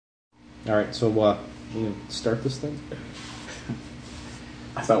All right, so you start this thing?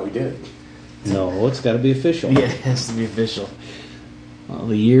 I thought we did. No, it's got to be official. Yeah, it has to be official. Well,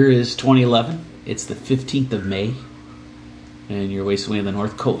 the year is 2011. It's the 15th of May. And you're racing away on the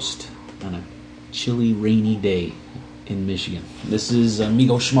North Coast on a chilly, rainy day in Michigan. This is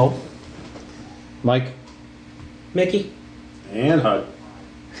Amigo Schmo. Mike? Mickey? And HUD.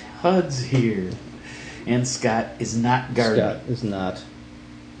 HUD's here. And Scott is not gardening. Scott is not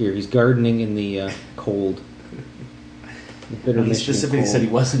here. He's gardening in the cold. The bitter Well, he Michigan specifically cold. said he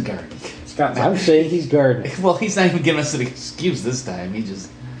wasn't gardening. Scott, I'm saying he's gardening. Well, he's not even giving us an excuse this time.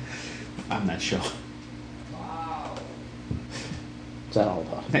 I'm not sure. What's that all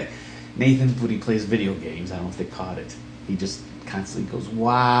about? Nathan, when he plays video games, I don't know if they caught it. He just constantly goes,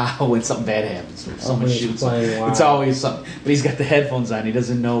 wow, when something bad happens or someone when he's shoots him. playing, wow. It's always something. But he's got the headphones on. He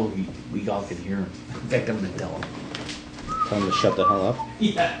doesn't know we all can hear him. In fact, I'm going to tell him. Tell him to shut the hell up.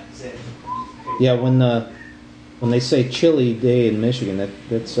 Yeah, exactly. Yeah, when they say chilly day in Michigan,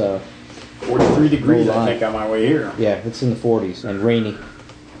 that's 43 degrees, No lie. I think, on my way here. yeah, it's in the 40s and rainy.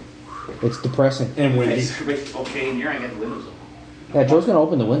 It's depressing. And windy. Okay, and here I got the windows open. Yeah, Joe's gonna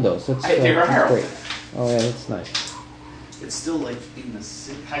open the windows. That's They're great. Oh yeah, that's nice. It's still like in the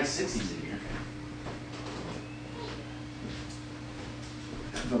high 60s in here.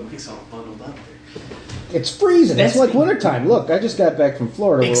 But Mike's all bundled up there. It's freezing. It's That's like the- wintertime. Look, I just got back from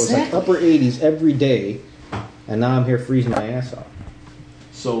Florida where it was like Exactly. upper 80s every day, and now I'm here freezing my ass off.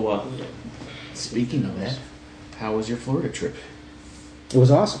 So, speaking of that, how was your Florida trip? It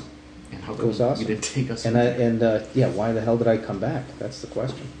was awesome. And how It was awesome. you didn't take us? And yeah, why the hell did I come back? That's the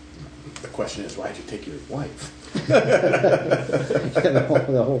question. The question is, why'd you take your wife? the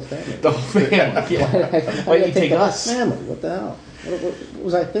whole family. The whole family. Yeah. Why didn't you take the whole us? family? What the hell? What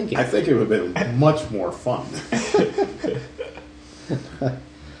was I thinking? I think it would have been much more fun.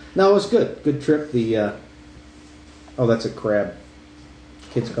 No, it was good. Good trip. The oh, that's a crab.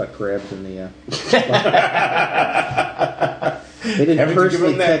 Kids caught crabs in the. They didn't Haven't you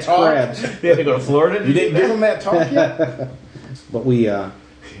personally given that catch talk? crabs, They had to go to Florida? You didn't give him that talk yet? but we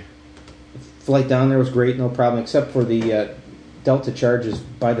flight down there was great, no problem, except for the Delta charges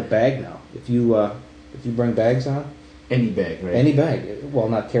by the bag now. If you bring bags on, Any bag, right? any bag, well,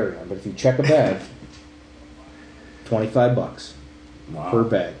 not carry on, but if you check a bag, $25 per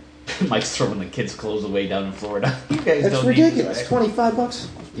bag. Mike's throwing the kids' clothes away down in Florida. You guys That's don't ridiculous. Need this, right? $25.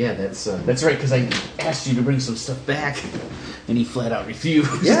 Yeah, that's right, because I asked you to bring some stuff back, and he flat out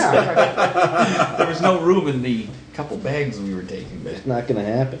refused. Yeah, There was no room in the couple bags we were taking. But it's not going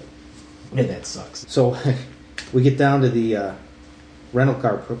to happen. yeah, that sucks. So we get down to the rental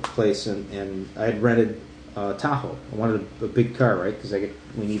car place, and I had rented Tahoe. I wanted a big car, right? Because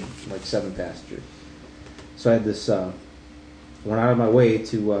we need like 7 passengers. So I had this. Went out of my way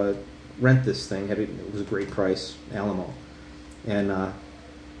to rent this thing. It was a great price, Alamo, and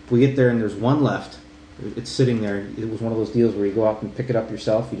we get there and there's one left. It's sitting there. It was one of those deals where you go out and pick it up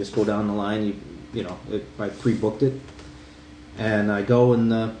yourself. You just go down the line. I pre-booked it, and I go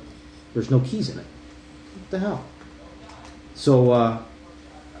and there's no keys in it. What the hell? So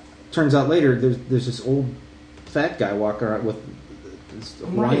turns out later there's this old fat guy walking around with this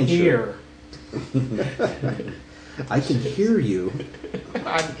Hawaiian shirt. I can hear you.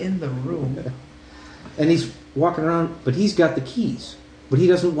 I'm in the room. And he's walking around, but he's got the keys. But he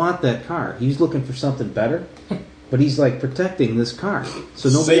doesn't want that car. He's looking for something better. But he's like protecting this car. So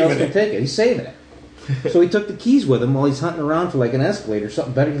nobody else can take it. He's saving it. So he took the keys with him while he's hunting around for like an Escalade or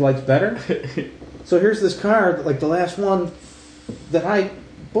something better he likes better. So here's this car, like the last one that I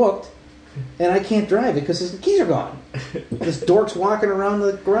booked, and I can't drive it because his keys are gone. This dork's walking around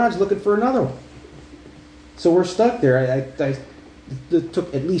the garage looking for another one. So we're stuck there. It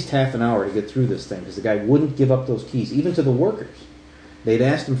took at least half an hour to get through this thing because the guy wouldn't give up those keys, even to the workers. They'd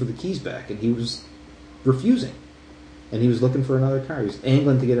asked him for the keys back, and he was refusing. And he was looking for another car. He was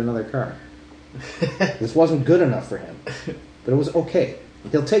angling to get another car. This wasn't good enough for him, but it was okay.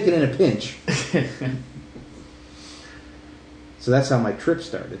 He'll take it in a pinch. So that's how my trip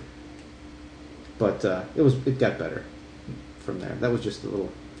started. But it got better from there. That was just a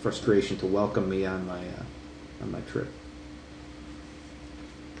little frustration to welcome me on my trip.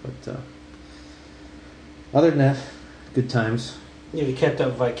 But other than that, good times. Yeah, we kept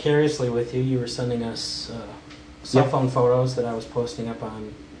up vicariously with you. You were sending us cell phone photos that I was posting up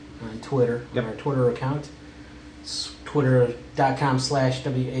on Twitter, on our Twitter account. It's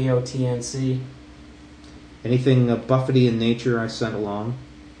twitter.com/WAOTNC. Anything Buffety in nature I sent along.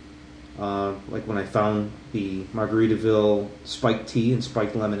 Like when I found the Margaritaville spiked tea and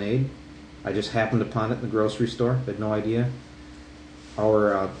spiked lemonade. I just happened upon it in the grocery store. Had no idea.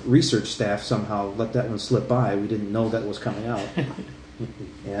 our research staff somehow let that one slip by. We didn't know that was coming out.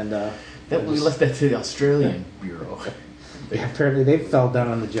 And we left that to the Australian Bureau. yeah, apparently they fell down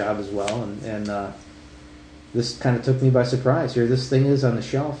on the job as well. And this kind of took me by surprise. Here this thing is on the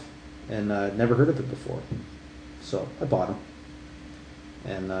shelf, and never heard of it before. So I bought them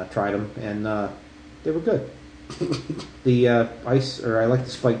and tried them, and they were good. The I like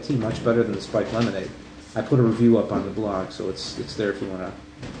the spiked tea much better than the spiked lemonade. I put a review up on the blog, so it's there if you want to.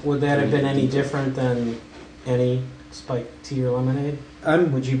 Would that have been any different than any spiked tea or lemonade?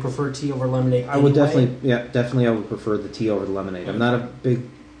 Would you prefer tea over lemonade? I would definitely. I would prefer the tea over the lemonade. I'm not a big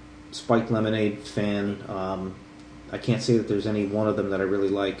spiked lemonade fan. I can't say that there's any one of them that I really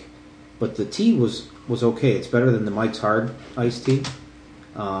like, but the tea was okay. It's better than the Mike's Hard iced tea,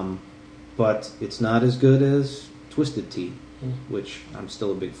 but it's not as good as Twisted Tea, which I'm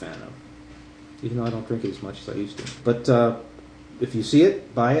still a big fan of. Even though I don't drink it as much as I used to. But if you see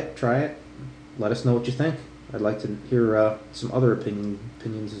it, buy it, try it. Let us know what you think. I'd like to hear some other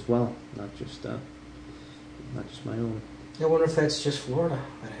opinions as well, not just my own. I wonder if that's just Florida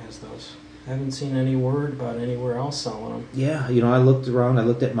that has those. I haven't seen any word about anywhere else selling them. Yeah, I looked around. I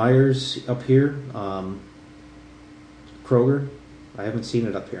looked at Myers up here, Kroger. I haven't seen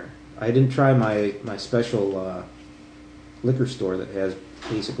it up here. I didn't try my special liquor store that has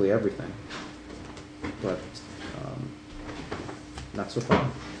basically everything. But not so far.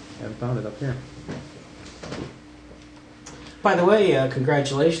 I haven't found it up here. By the way,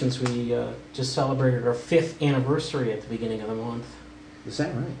 congratulations. We just celebrated our 5th anniversary at the beginning of the month. Is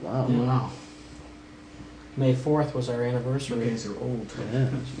that right? Wow. Yeah. Wow. May 4th was our anniversary. You guys are old. Yeah.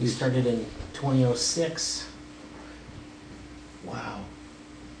 We started in 2006. Wow.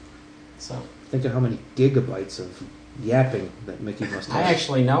 So Think of how many gigabytes of yapping that Mickey must have. I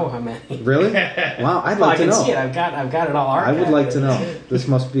actually know how many. Really? Wow, I'd Well, like to I can know. see it. I've got it all archived. I would like to know. This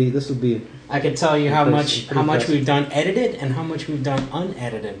would be. I could tell you how Pretty much impressive. we've done edited and how much we've done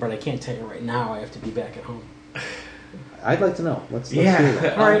unedited, but I can't tell you right now. I have to be back at home. I'd like to know. Let's Yeah. hear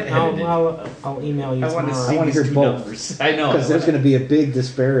that. All right, Unedited. I'll email you I want to tomorrow. see I wanna these hear two both. numbers. I know. Because there's going to be a big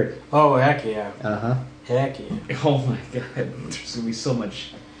disparity. Oh heck yeah, Uh-huh. heck yeah. Oh my god. There's going to be so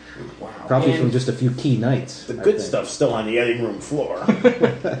much. Wow. Probably And- from just a few key nights. The I good think. stuff's still on the editing room floor.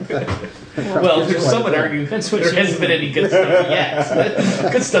 Well, there's some would Like argue That's what there you hasn't been any good stuff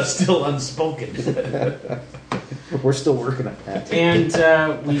yet. Good stuff's still unspoken. We're still working on that. And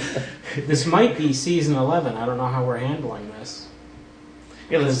this might be season 11. I don't know how we're handling this.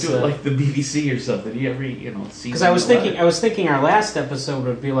 Yeah, let's do it Because, like the BBC or something. Every season. Because I was thinking our last episode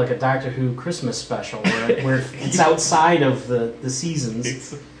would be like a Doctor Who Christmas special where it's outside of the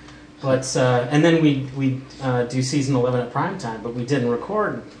seasons. But and then we do season 11 at prime time, but we didn't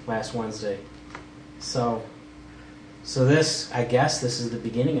record last Wednesday. So this, I guess, this is the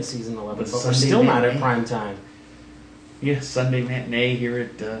beginning of season 11, But but we're Sunday still not at matinee? prime time. Yeah, Sunday matinee here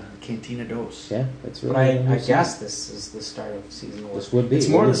at Cantina Dos. Yeah, that's But really. I guess this is the start of season 11. This would be. It's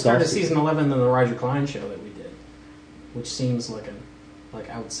more It the is start of golf season. season 11 than the Roger Klein show that we did, which seems like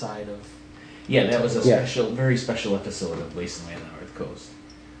outside of. Yeah, that was a Yeah. very special episode of Wasteland on the North Coast.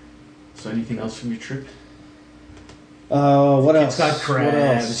 So, anything else from your trip? What It's else? got What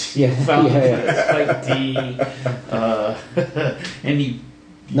crabs. else? You Yeah, found yeah. spiked tea. And you.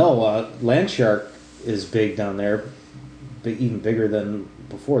 No, land shark is big down there, even bigger than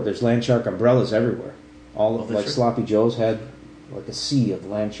before. There's land shark umbrellas everywhere. Oh, Like that's right. Sloppy Joe's had like a sea of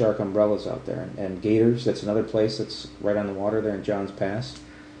land shark umbrellas out there, and Gators. That's another place that's right on the water there in Johns Pass.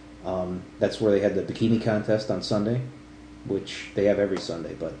 That's where they had the bikini contest on Sunday, which they have every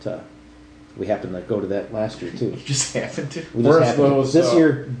Sunday, but we happened to go to that last year too. You just happened to. We Where's just happened, those, this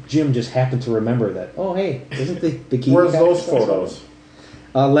year, Jim just happened to remember that. Oh, hey, isn't the bikini? Where's those contest? photos?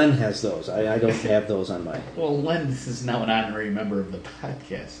 Len has those. I don't have those on my. Well, Len is now an honorary member of the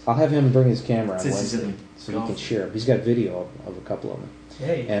podcast. I'll have him bring his camera on This is Wednesday in so he golf. can share. He's got video of a couple of them.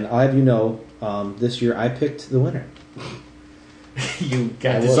 Hey. And I'll have you know, this year I picked the winner. You I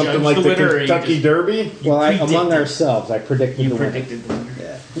got to will. judge Something like the the winner. Or you Kentucky just- Derby? Well, among predicted. ourselves, I predicted You the winner. predicted the winner.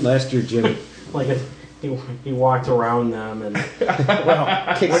 Yeah. Last year, Jimmy Like he walked around them and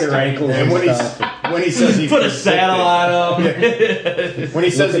kicked their ankles And and when stuff. he says he Put a predicted- saddle on him. when he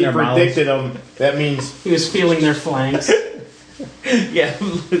says Look he in their predicted them, that means he was feeling their flanks. Yeah.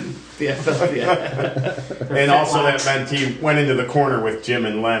 Yeah. and also that meant he went into the corner with Jim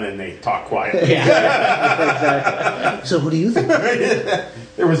and Len and they talked quietly. Exactly. So, what do you think?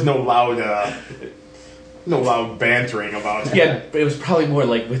 There was no loud bantering about it. Yeah, but it was probably more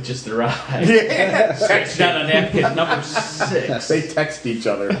like with just their eyes. Yeah. Text down a napkin, number 6. They text each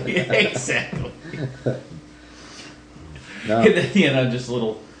other. Yeah, exactly. No. And then, just a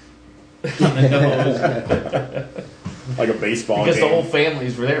little on the nose. Like a baseball Because game. the whole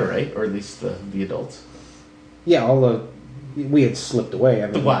families were there, right? Or at least the adults. Yeah, we had slipped away. I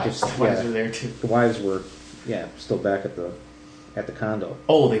mean, The wives. just- The wives yeah, were there too. the wives were, still back at the condo.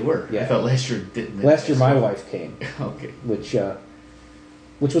 Oh, they were? Yeah. I thought last year didn't. Last year, my wife came, Okay. which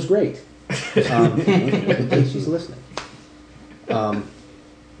was great. In case she's listening.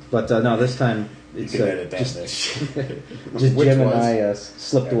 But no, this time it's You can edit that, just Mitch. just Which Jim and was? I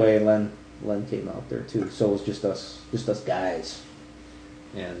slipped away, and Len came out there too. So it was just us guys,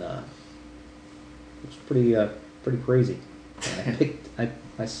 and it was pretty crazy. And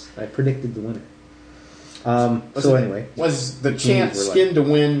I predicted the winner. So anyway, Was the chance were like- skin to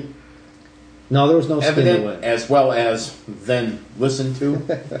win no, there was no skin to evident win. as well as then listened to?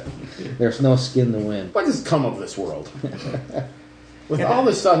 There's no skin to win. What has come of this world? With all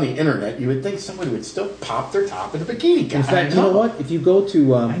this on the internet, you would think somebody would still pop their top in a bikini guy. In fact, you know what? If you go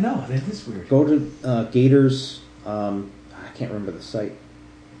to I know, that is weird. go to Gators, I can't remember the site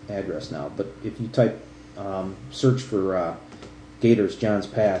address now, but if you type search for Gators John's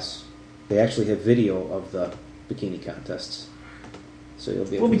Pass, they actually have video of the bikini contests. So you'll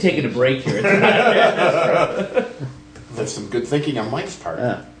be. We'll be taking a break here. There's some good thinking on Mike's part.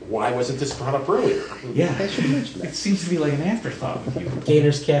 Yeah. Why wasn't this brought up earlier? I Yeah. should mention It that. seems to be like an afterthought with you.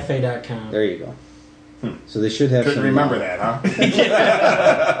 GatorsCafe.com. There you go. So they should have. Couldn't some, remember that, huh?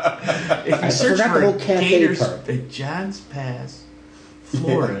 If I you search forgot the for whole cafe Gators part. at John's Pass,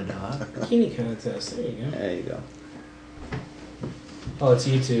 Florida, Bikini contest. There you go. There you go. Oh, it's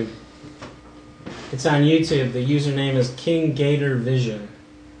YouTube. It's on YouTube. The username is King Gator Vision.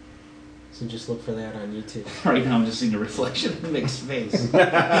 So just look for that on YouTube. right now I'm just seeing a reflection of Mick's face.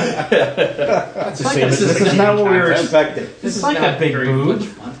 That's the same as This the is not what we were bikini contest. expecting. This is not like a big very boob. much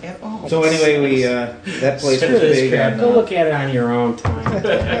fun at all. So anyway, we that place was Screw this big crap. on Go look at it on your own time.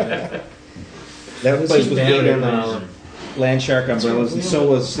 that place was big on Land Shark umbrellas, and so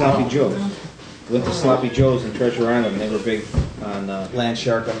was Sloppy Joe's. Went to Sloppy Joe's in Treasure Island. They were big on Land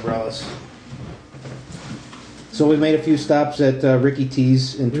Shark umbrellas. So we made a few stops at Ricky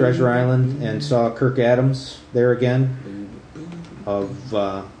T's in Treasure Island and saw Kirk Adams there again, of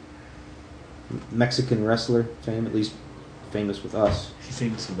Mexican wrestler fame, at least famous with us. He's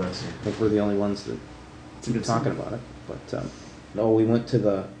famous with us. I think we're the only ones that It's a keep good talking about it. But no, we went to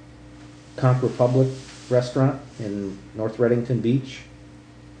the Conch Republic restaurant in North Reddington Beach,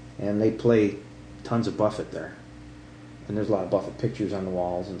 and they play tons of Buffett there. And there's a lot of Buffett pictures on the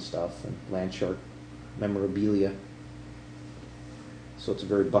walls and stuff, and Land Shark memorabilia. So it's a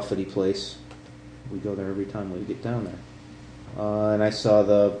very Buffety place. We go there every time we get down there. And I saw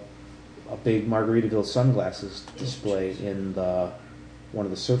a big Margaritaville sunglasses display in one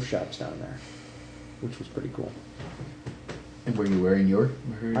of the surf shops down there, which was pretty cool. And were you wearing your?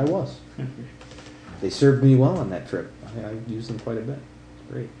 I was. They served me well on that trip. I used them quite a bit.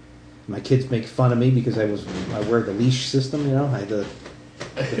 It's great. My kids make fun of me because I wear the leash system, you know. I had the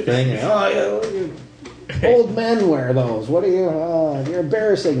thing. And, old men wear those. What are you? You're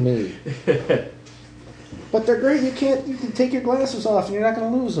embarrassing me. But they're great. You can take your glasses off and you're not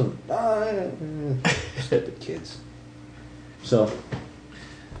going to lose them. Stupid kids. So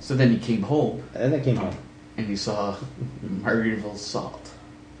then you came home and I came home. and you saw Margaritaville Salt.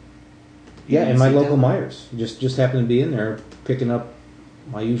 You Yeah, didn't in my sit local down? Myers. Just happened to be in there picking up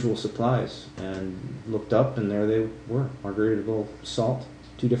my usual supplies and looked up and there they were. Margaritaville Salt,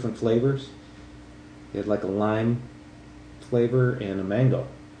 2 different flavors. They had like a lime flavor and a mango.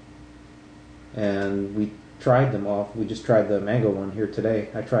 And we tried them all. We just tried the mango one here today.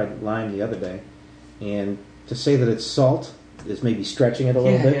 I tried lime the other day. And to say that it's salt is maybe stretching it a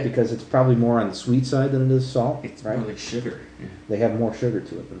little bit because it's probably more on the sweet side than it is salt. It's right? more like sugar. Yeah. They have more sugar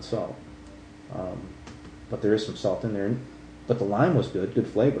to it than salt. But there is some salt in there. But the lime was good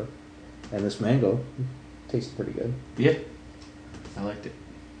flavor. And this mango tasted pretty good. Yeah, I liked it.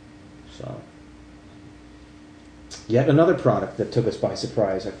 So, yet another product that took us by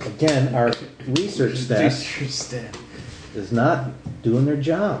surprise. Again, our research staff is not doing their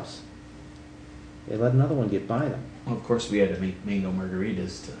jobs. They let another one get by them. Well, of course, we had to make mango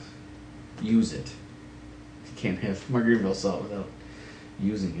margaritas to use it. You can't have Margaritaville Salt without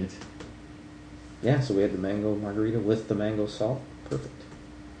using it. Yeah, so we had the mango margarita with the mango salt. Perfect.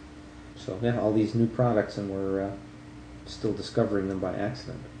 So, yeah, all these new products, and we're still discovering them by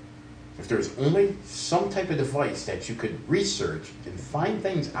accident. If there's only some type of device that you could research and find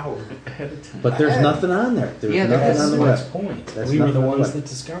things out Ahead of time. But there's nothing on there. There's Yeah, nothing that's on the That's web. Mike's point. That's We were not the the ones web. that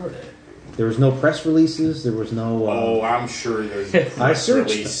discovered it. There was no press releases. There was no. I'm sure there's a I press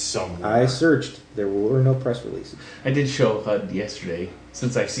searched. release somewhere. I searched. There were no press releases. I did show HUD yesterday,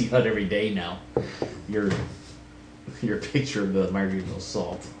 since I see HUD every day now. Your picture of the Margaritaville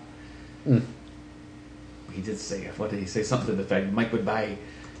salt. Mm. He did say, what did he say? Something to the fact Mike would buy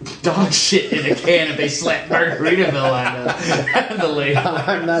dog shit in a can if they slapped Margaritaville on the label.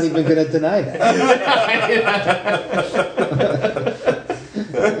 I'm not even going to deny that.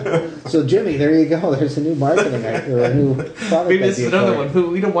 So, Jimmy, there you go. There's a new marketing or a new product. Maybe this is idea another for it.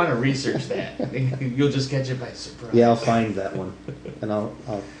 one. We don't want to research that. You'll just catch it by surprise. Yeah, I'll find that one, and I'll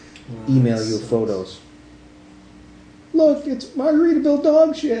email you photos. Look, it's Margaritaville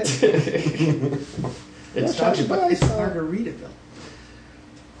dog shit. It's Rush dog, but buy it's some. Margaritaville.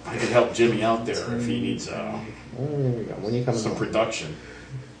 I could help Jimmy out there if he needs Oh, there we go. When you come some in, production.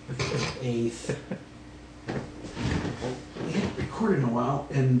 8th. We haven't recorded in a while,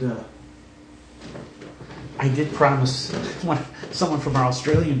 and I did promise someone from our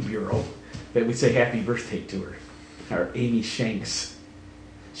Australian bureau that we'd say happy birthday to her, our Amy Shanks.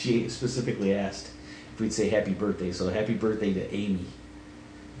 She specifically asked if we'd say happy birthday, so happy birthday to Amy.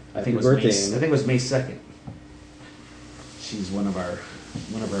 I think Happy it was birthday, May, I Amy. think it was May 2nd. She's one of our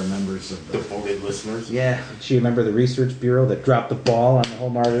members of the. Devoted listeners. Yeah, she remember the research bureau that dropped the ball on the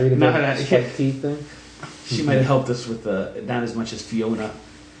whole Margaritaville No, spiked teeth thing. she might have helped us with not as much as Fiona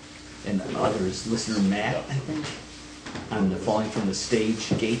and others. Listener Matt, I think, on the falling from the stage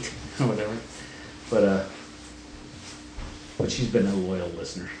gate or whatever. But she's been a loyal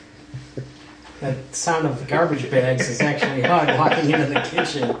listener. That sound of garbage bags is actually HUD walking into the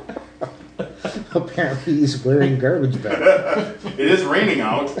kitchen. Apparently, he's wearing garbage bag. It is raining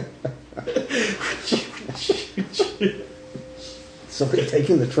out. Somebody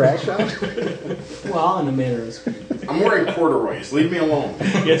taking the trash out? Well, in a manner of speaking. I'm wearing corduroys. Leave me alone.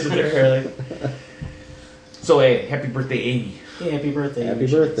 Yes, they're like. So, hey, happy birthday, Amy. Yeah, happy birthday. Happy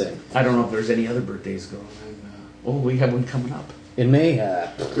Amy. birthday. I don't know if there's any other birthdays going on. We have one coming up. In May,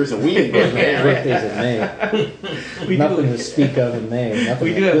 There's a weed birthday. birthdays in May. Nothing to speak of in May. Nothing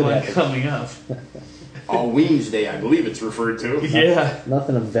We do that have could one happen. coming up. Halloween's Day, I believe it's referred to. Yeah.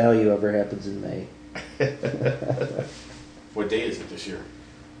 Nothing of value ever happens in May. What day is it this year?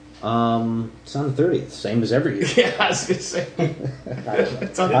 It's on the 30th, same as every year. Yeah, I was going to say.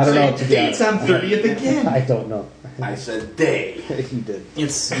 It's on the I don't know, same to be date. It's honest. on 30th again. I don't know. I said day. You did.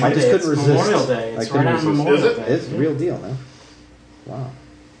 It's I Monday. just couldn't It's resist. Memorial Day. I It's couldn't right on resist. Memorial Is it? Day. It's a real deal, man. Wow.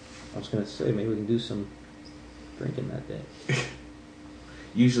 I was going to say, maybe we can do some drinking that day.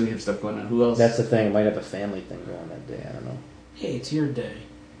 Usually have stuff going on. Who else? That's the thing. I might have a family thing going that day. I don't know. Hey, it's your day.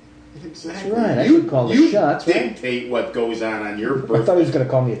 Exactly. That's right. I should call the you shots, right? dictate what goes on your I thought he birthday. was going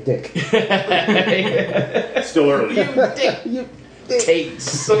to call me a dick. Still early. You Tate.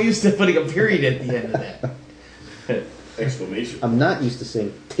 So used to putting a period at the end of that. Exclamation. I'm not used to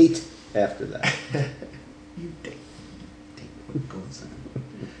saying Tate after that. You Tate. What goes on?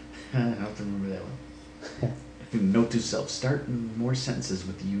 I'll have to remember that one. Note to self: start more sentences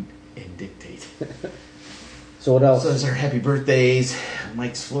with you and dictate. So what else? So those are happy birthdays,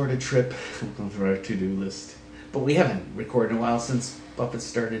 Mike's Florida trip. We'll go through our to-do list. But we haven't recorded in a while since Buffett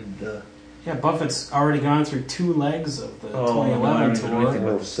started. Yeah, Buffett's already gone through 2 legs of the Oh, no, I 2011 don't even know anything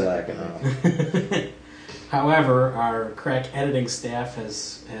tour. We're slacking off. However, our crack editing staff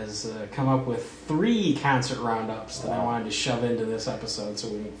has come up with 3 concert roundups that I wanted to shove into this episode so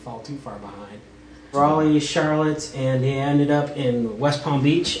we don't fall too far behind. Raleigh, Charlotte, and he ended up in West Palm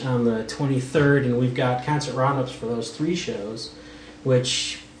Beach on the 23rd, and we've got concert roundups for those 3 shows,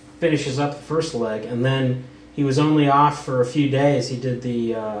 which finishes up the first leg. And then he was only off for a few days. He did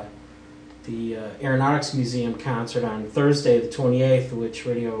the Aeronautics Museum concert on Thursday, the 28th, which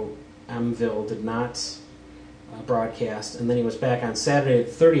Radio Mville did not broadcast, and then he was back on Saturday,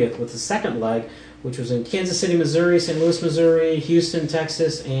 the 30th, with the second leg, which was in Kansas City, Missouri, St. Louis, Missouri, Houston,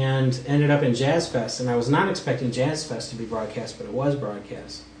 Texas, and ended up in Jazz Fest. And I was not expecting Jazz Fest to be broadcast, but it was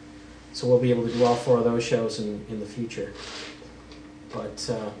broadcast. So we'll be able to do all 4 of those shows in the future. But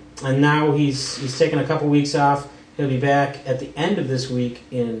and now he's taken a couple weeks off. He'll be back at the end of this week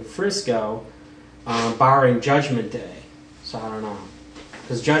in Frisco, barring Judgment Day. So I don't know.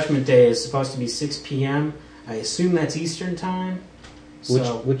 Because Judgment Day is supposed to be 6 p.m. I assume that's Eastern time.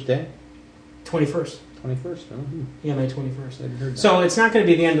 So Which day? 21st. 21st. Oh, Yeah, May I 21st. hadn't heard that. So it's not going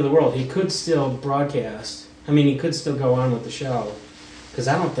to be the end of the world. He could still broadcast. I mean, he could still go on with the show. Because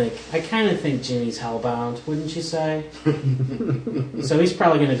I kind of think Jimmy's hellbound, wouldn't you say? So he's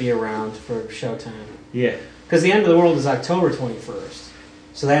probably going to be around for showtime. Yeah. Because the end of the world is October 21st.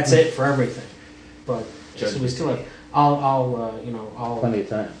 So that's it for everything. But so we still have all Plenty of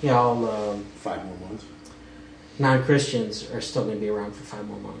time. yeah, all 5 more months. non-Christians are still going to be around for 5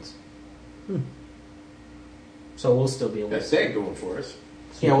 more months. So we'll still be able. That's that going for us.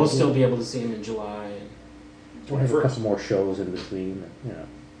 Yeah, we'll still be able to see him in July. And, We'll have a couple more shows in between. You know.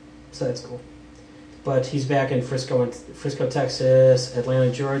 so that's cool. But he's back in Frisco, Texas,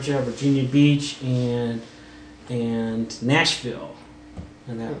 Atlanta, Georgia, Virginia Beach, and Nashville,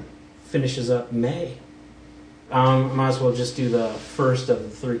 and that finishes up May. Might as well just do the first of the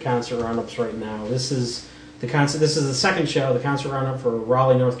 3 concert roundups right now. This is the concert. This is the second show, the concert roundup for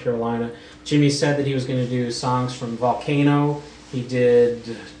Raleigh, North Carolina. Jimmy said that he was going to do songs from Volcano. He did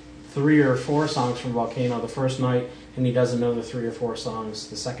 3 or 4 songs from Volcano the first night, and he does another 3 or 4 songs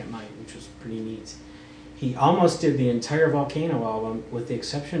the second night, which was pretty neat. He almost did the entire Volcano album with the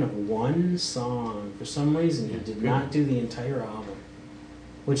exception of 1 song. For some reason, he did not do the entire album,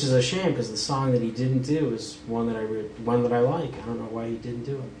 which is a shame because the song that he didn't do is one that I like. I don't know why he didn't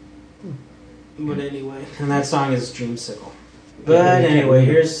do it. But anyway, and that song is Dreamsicle. But anyway,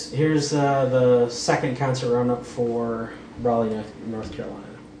 here's the second concert roundup for Raleigh, North Carolina.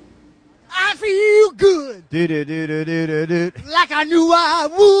 I feel good. Do-do-do-do-do-do-do. Like I knew I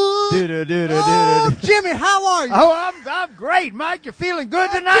would. Do-do-do-do-do-do. Oh, Jimmy, how are you? Oh, I'm great, Mike. You're feeling good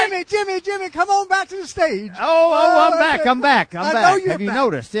tonight? Jimmy, come on back to the stage. I'm back. I'm back. I know you're Have you back.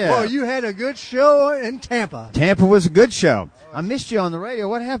 noticed? Yeah. Well, you had a good show in Tampa. Tampa was a good show. I missed you on the radio.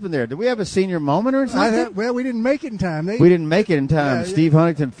 What happened there? Did we have a senior moment or something? Well, we didn't make it in time. We didn't make it in time. Yeah, Steve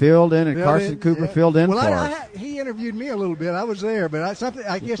Huntington filled in, and Carson Cooper filled in for us. He interviewed me a little bit. I was there, but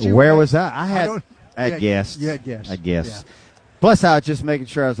I guess you Where were. was I? I had guests. You had guests. I guess. Yeah. Plus, I was just making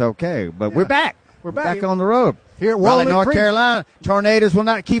sure I was okay. But we're back. We're back. on the road. Here at Raleigh, Walnut North Creek. Carolina. Tornadoes will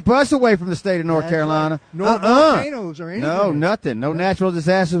not keep us away from the state of North That's Carolina. right. No volcanoes or anything. No, nothing. No natural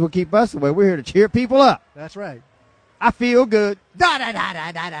disasters will keep us away. We're here to cheer people up. That's right. I feel good. Da da da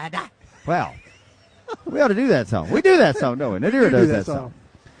da da da da. Well, we ought to do that song. We do that song, don't we? Nadira do does that that song. song.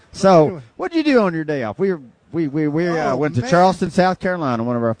 So, what did you do on your day off? We went to man. Charleston, South Carolina,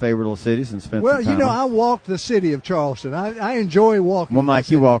 one of our favorite little cities, and spent Well, some time. you know, I walked the city of Charleston. I enjoy walking. Well,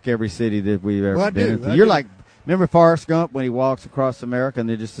 Mike, you walk every city that we've ever Well, I been do. into. I You're do. like, remember Forrest Gump when he walks across America and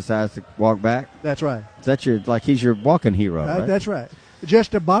then just decides to walk back? That's right. That's he's your walking hero, right? That's right.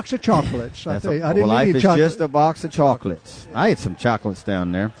 Just a box of chocolates. I didn't well, need life any is chocolate. just a box of chocolates. I ate some chocolates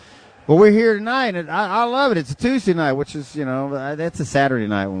down there. But we're here tonight, and I love it. It's a Tuesday night, which is, that's a Saturday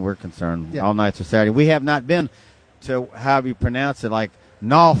night when we're concerned. Yeah. All nights are Saturday. We have not been to, however you pronounce it, like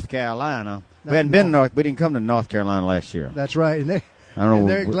North Carolina. We hadn't been North. We didn't come to North Carolina last year. That's right. And I don't know.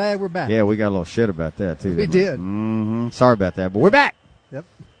 they're glad we're back. Yeah, we got a little shit about that, too. We did. Mm-hmm. Sorry about that, but we're back. Yep.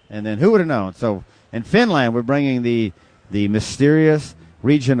 And then who would have known? So in Finland, we're bringing the mysterious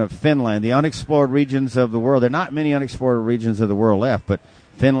region of Finland, the unexplored regions of the world. There are not many unexplored regions of the world left, but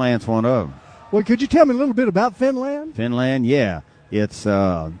Finland's one of them. Well, could you tell me a little bit about Finland? Finland, yeah. It's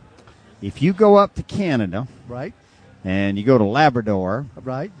if you go up to Canada Right. and you go to Labrador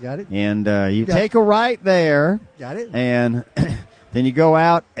Right. Got it. and you Got take a right there Got it. and then you go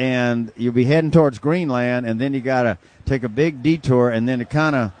out and you'll be heading towards Greenland, and then you got to take a big detour, and then it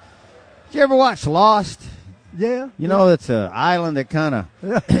kind of – did you ever watch Lost? Yeah. You know, it's an island that kind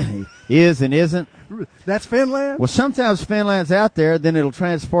of is and isn't. That's Finland? Well, sometimes Finland's out there, then it'll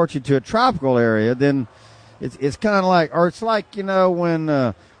transport you to a tropical area. Then it's kind of like, or it's like, when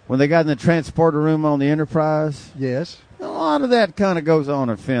they got in the transporter room on the Enterprise. Yes. A lot of that kind of goes on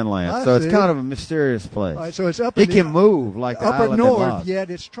in Finland, I so it's see. kind of a mysterious place. All right, so it's up It in can move like the upper island in north, Lost. yet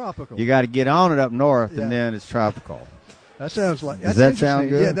it's tropical. You got to get on it up north, Yeah. and then it's tropical. That sounds like. Does that's that sound interesting.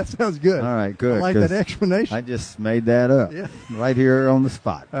 good? Yeah, that sounds good. All right, good. I like 'cause that explanation. I just made that up Yeah. right here on the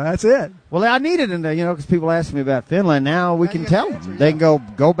spot. That's it. Well, I need it, because people ask me about Finland. Now we Now can you tell have to them. answer, They yeah.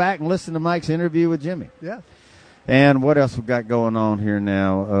 can go back and listen to Mike's interview with Jimmy. Yeah. And what else we got going on here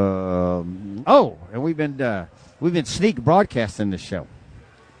now? And we've been sneak broadcasting this show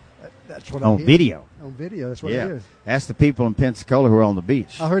That's what on I hear. video. On video. That's what I Yeah, hear. ask the people in Pensacola who are on the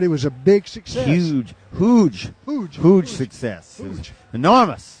beach. I heard it was a big success. Huge success. It was Huge.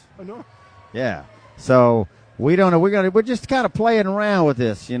 enormous. I know. Yeah. So we don't know. We're just kind of playing around with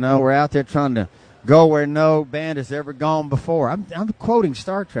this. We're out there trying to go where no band has ever gone before. I'm quoting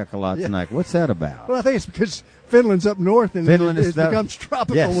Star Trek a lot Yeah. tonight. What's that about? Well, I think it's because Finland's up north and Finland it is that- becomes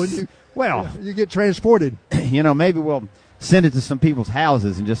tropical Yes. when you Well, you get transported. maybe we'll send it to some people's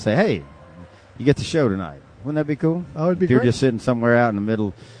houses and just say, hey, you get the show tonight. Wouldn't that be cool? Oh, it'd be if you're great. just sitting somewhere out in the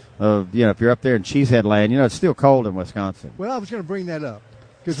middle of, if you're up there in Cheesehead Land, it's still cold in Wisconsin. Well, I was going to bring that up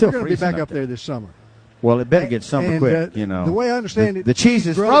because Still we're going to be freezing back up up there this summer. Well, it better get summer And, quick, The way I understand it, The cheese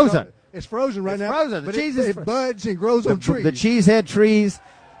is grows frozen. It's frozen right It's now. frozen. The But cheese it buds and grows on trees. The cheesehead trees.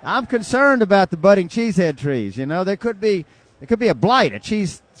 I'm concerned about the budding cheesehead trees. You know, there could be a blight, a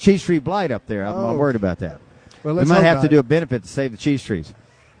cheese tree blight up there. I'm worried about that. Well, We let's might hope have to not. do a benefit to save the cheese trees.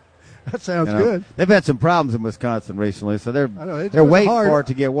 That sounds You know, good. They've had some problems in Wisconsin recently, so I know, it's they're been waiting hard- for it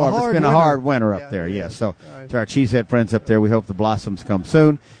to get warm. a It's hard been a winter. hard winter up Yeah, there, yeah. yes. So All right. to our cheesehead friends up there, we hope the blossoms come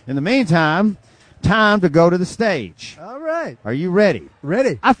soon. In the meantime, time to go to the stage. All right. Are you ready?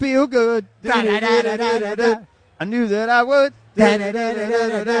 Ready. I feel good. I knew that I would.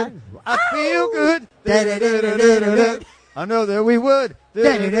 I feel good. I know that we would.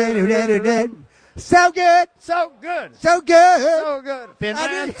 So good. So good. So good. So good.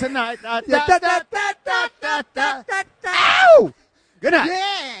 Finland tonight. Da, da, da, Ow! Good night.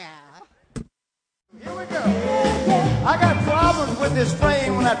 Yeah. Here we go. I got problems with this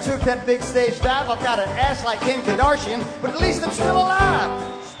frame when I took that big stage dive. I've got an ass like Kim Kardashian, but at least I'm still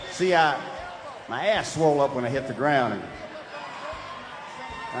alive. See, my ass swole up when I hit the ground.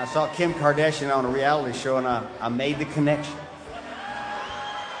 And I saw Kim Kardashian on a reality show, and I made the connection.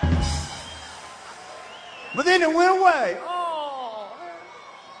 But then it went away. Oh,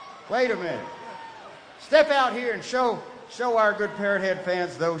 wait a minute. Step out here and show our good Parrot Head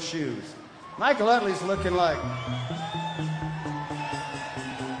fans those shoes. Michael Utley's looking like...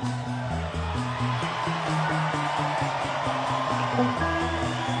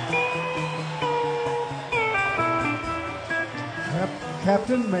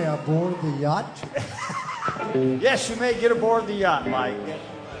 Captain, may I board the yacht? Yes, you may get aboard the yacht, Mike.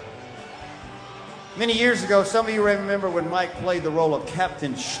 Many years ago, some of you remember when Mike played the role of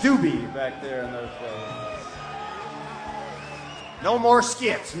Captain Stubbe back there in those days. No more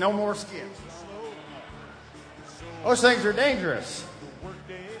skits, no more skits. Those things are dangerous.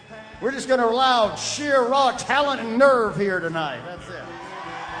 We're just going to allow sheer raw talent and nerve here tonight. That's it.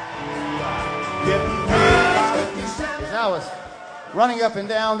 As I was running up and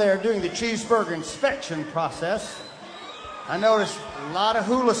down there doing the cheeseburger inspection process, I noticed a lot of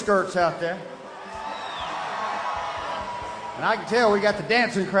hula skirts out there. And I can tell we got the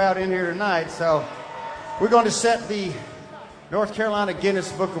dancing crowd in here tonight, so we're going to set the North Carolina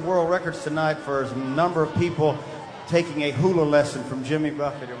Guinness Book of World Records tonight for a number of people taking a hula lesson from Jimmy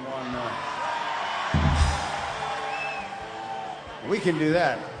Buffett in one night. We can do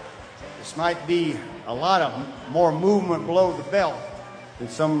that. This might be a lot of more movement below the belt than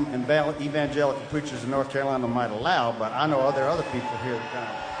some evangelical preachers in North Carolina might allow, but I know there are other people here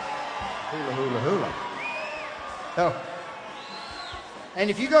that kind of hula. So, and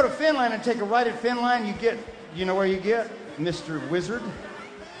if you go to Finland and take a right at Finland, you know where you get? Mr. Wizard.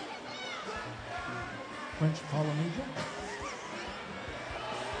 French Polynesia?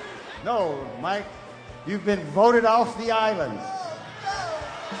 No, Mike, you've been voted off the island.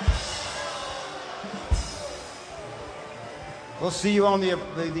 We'll see you on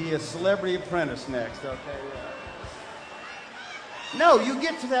the Celebrity Apprentice next, okay? No, you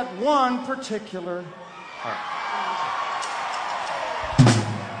get to that one particular part.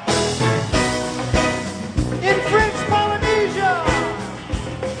 In French Polynesia!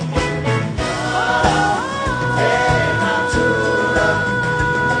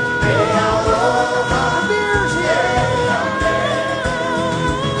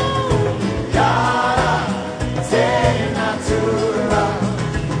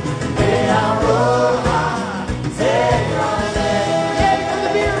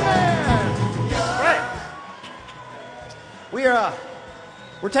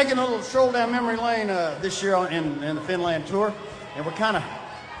 We're taking a little stroll down memory lane this year in the Finland tour, and we're kind of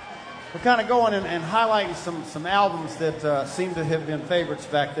going and highlighting some albums that seem to have been favorites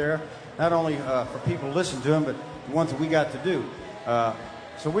back there, not only for people to listen to them, but the ones that we got to do.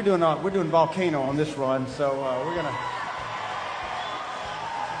 So we're doing Volcano on this run. So we're gonna.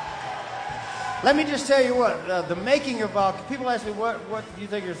 Let me just tell you what the making of Volcano. People ask me what do you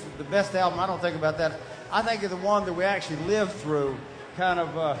think is the best album. I don't think about that. I think of the one that we actually lived through. Kind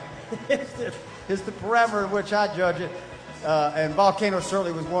of is the parameter in which I judge it, and Volcano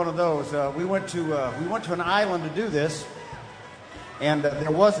certainly was one of those. We went to an island to do this, and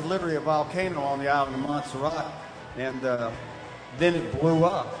there was literally a volcano on the island of Montserrat, and then it blew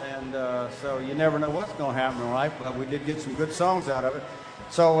up, and so you never know what's going to happen, right? But we did get some good songs out of it.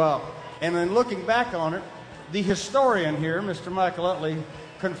 So, and then looking back on it, the historian here, Mr. Michael Utley,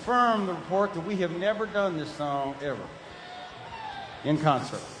 confirmed the report that we have never done this song ever. In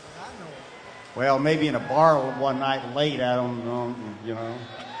concert. Well, maybe in a bar one night late out on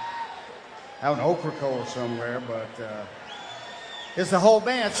out in Ocracoke or somewhere, but it's the whole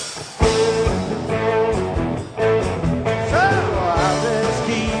band. So I'll just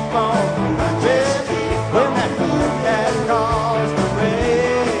keep on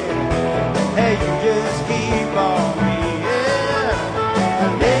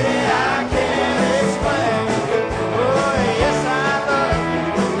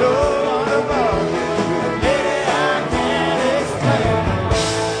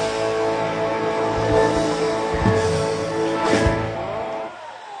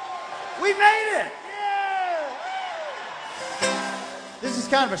This is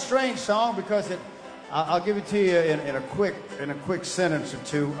kind of a strange song because I'll give it to you in a quick sentence or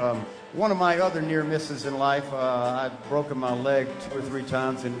two. One of my other near misses in life, I've broken my leg 2 or 3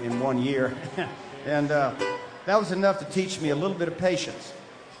 times in 1 year, and that was enough to teach me a little bit of patience.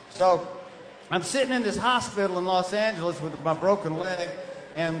 So I'm sitting in this hospital in Los Angeles with my broken leg,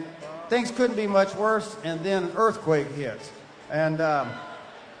 and things couldn't be much worse, and then an earthquake hits. And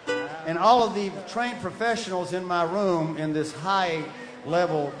all of the trained professionals in my room in this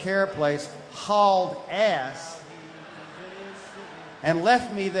high-level care place hauled ass and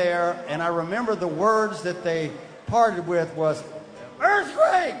left me there, and I remember the words that they parted with was,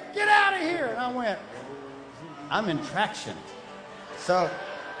 "Earthquake, get out of here!" And I went, I'm in traction. So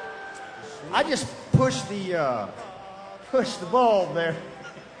I just pushed the bulb there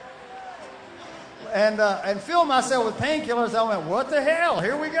and filled myself with painkillers. I went, what the hell?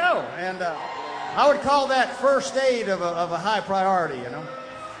 Here we go. And I would call that first aid of a high priority, you know.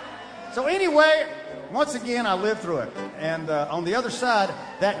 So anyway, once again, I lived through it. And on the other side,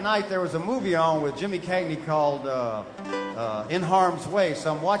 that night there was a movie on with Jimmy Cagney called In Harm's Way.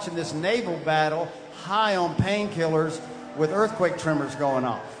 So I'm watching this naval battle high on painkillers with earthquake tremors going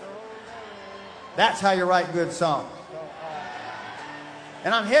off. That's how you write good songs.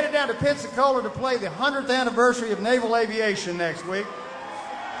 And I'm headed down to Pensacola to play the 100th anniversary of naval aviation next week.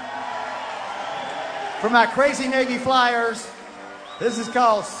 For my crazy Navy flyers, this is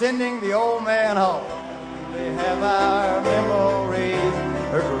called Sending the Old Man Home. They have our memories,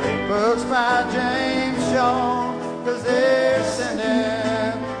 her great books by James Shaw, 'cause they're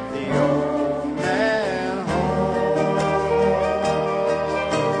sending the old man home.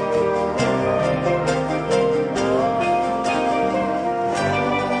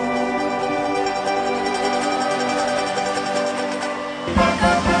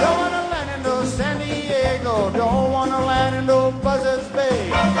 Don't want to land in no San Diego, don't want to land in no Buzzards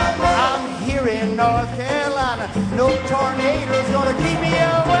Bay. I'm here in North Carolina, no tornado's gonna keep me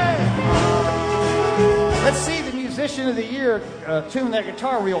away. Let's see the Musician of the Year tune that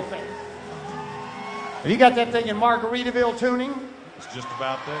guitar real fast. Have you got that thing in Margaritaville tuning? It's just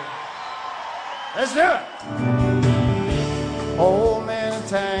about there. Let's do it. Old man in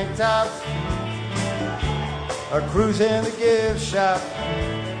tank tops, a cruising the gift shop,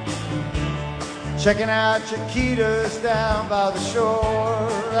 checking out Chiquitas down by the shore.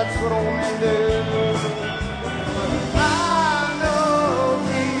 That's what old men do. I know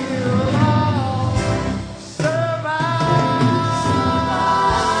we'll all survive,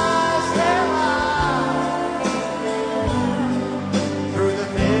 stay alive, through the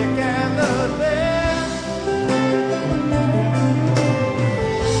thick and the thin.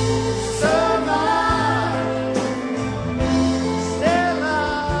 Survive, stay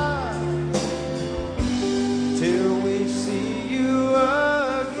alive, till we see you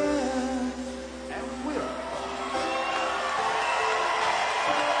again. And we will.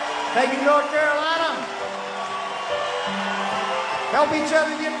 Thank you, North Carolina. Help each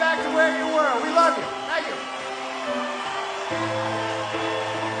other get back to where you were. We love you. Thank you.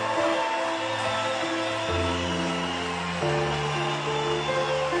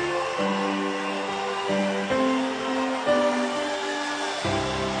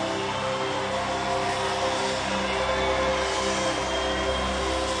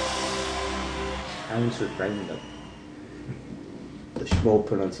 I was surprised at the Schmo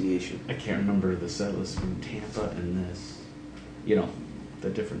pronunciation. I can't remember the set list from Tampa and this. You know, the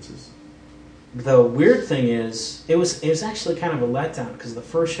differences. The weird thing is, it was actually kind of a letdown because the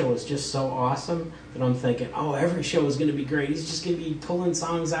first show was just so awesome that I'm thinking, oh, every show is going to be great. He's just going to be pulling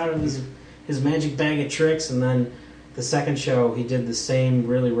songs out of his magic bag of tricks. And then the second show, he did the same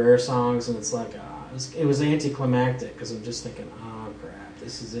really rare songs, and it's like, it was anticlimactic because I'm just thinking, oh crap,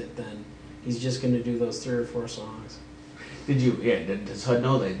 this is it then. He's just going to do those 3 or 4 songs. Did you? Yeah. Does HUD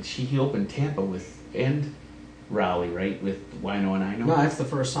know that he opened Tampa with and Raleigh, right? With Wino and I Know. No, that's the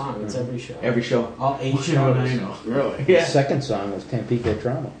first song. It's every show. Every show. All 8 Wino shows. and I Know. Really? Yeah. The second song was Tampico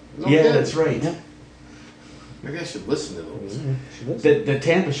Trauma. No Yeah, kidding. that's right. Yeah. Maybe I should listen to those. The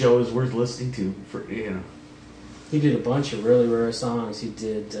Tampa show is worth listening to. For He did a bunch of really rare songs. He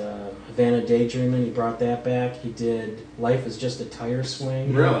did Havana Daydreamin', he brought that back. He did Life is Just a Tire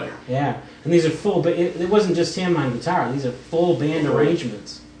Swing. Really? Yeah. And these are full, but it wasn't just him on guitar. These are full band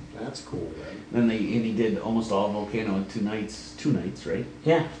arrangements. That's cool, then. and he did almost all Volcano in 2 nights. 2 nights, right?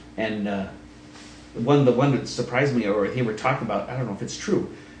 Yeah. And the one that surprised me, or he were talking about, I don't know if it's true.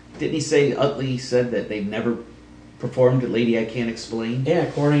 Didn't he say Utley said that they've never performed Lady I Can't Explain? Yeah,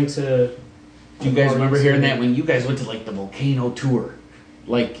 according to... Do you guys remember hearing that when you guys went to like the Volcano tour,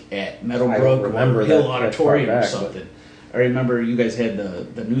 like at Meadowbrook remember or Hill that Auditorium far or back, something? I remember you guys had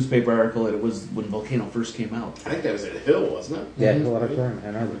the newspaper article that it was when Volcano first came out. I think that was at Hill, wasn't it? Yeah, Hill Auditorium,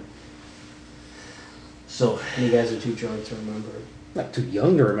 Ann Arbor. So You guys are too drunk to remember it. Not too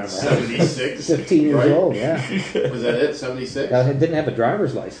young to remember. 76. 15 years right? old, yeah. Was that it? 76? I didn't have a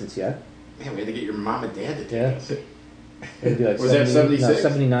driver's license yet. Man, we had to get your mom and dad to take Yeah. us. It'd be like Was that 70 76? No,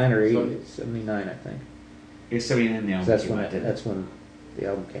 79 or 80. 70. 79, I think. you're 79 now. That's when the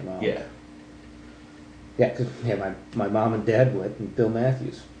album came out. Yeah. Yeah, because my mom and dad went, and Bill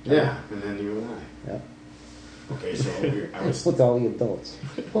Matthews. Yeah, and then you and I. Yeah. Okay, so I was. With all the adults.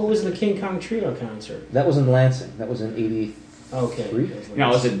 What was the King Kong Trio concert? That was in Lansing. That was in 83. Okay.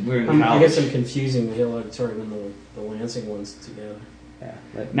 No, we were in I college. guess I'm confusing the Hill Auditorium and the Lansing ones together. Yeah.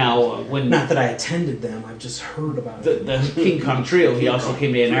 Now, when Not that I attended them, I've just heard about it. the King Kong Trio, he also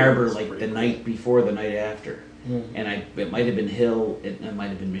came to Ann Arbor was like pretty the cool. night before, the night after, Mm. and it might have been Hill, it might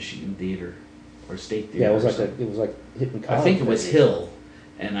have been Michigan Theater or State Theater. Yeah, or something. it was like hitting college. I think it was Hill,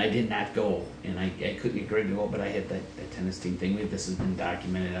 and I did not go, and I couldn't get Greg to go, but I had that tennis team thing. This has been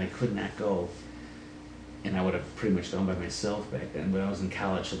documented. I could not go, and I would have pretty much gone by myself back then. But I was in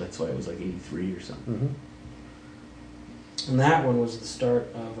college, so that's why it was like 83 or something. Mm-hmm. And that one was the start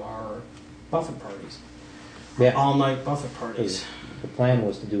of our Buffett parties. Yeah. All night Buffett parties. The plan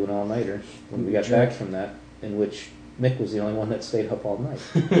was to do an all-nighter when we got back from that, in which Mick was the only one that stayed up all night.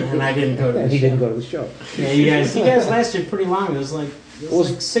 And I didn't go to the And he show. didn't go to the show. Yeah, you guys lasted pretty long. It was like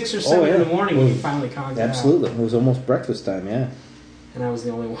 6 or 7 in the morning when you finally conked out. Absolutely. It was almost breakfast time, yeah. And I was the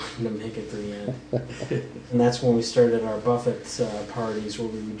only one to make it to the end. And that's when we started our Buffett parties, where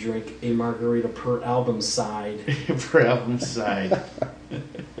we would drink a margarita per album side. For album side,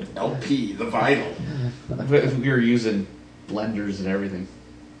 LP, the vinyl. we were using blenders and everything.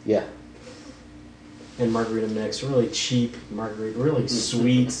 Yeah. And margarita mix, really cheap margarita, really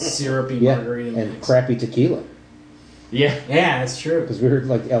sweet, syrupy Yeah. margarita And mix. crappy tequila. Yeah, Yeah, that's true. Because we were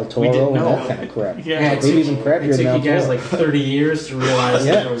like El We didn't Toro and know. that kind of crap. Yeah, Yeah, Maybe even crappier it took than El you guys Toro. like 30 years to realize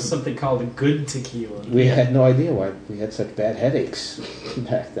Yeah. that there was something called a good tequila. We had no idea why we had such bad headaches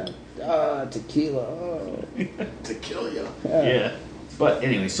back then. Tequila. Oh. To kill you. yeah. But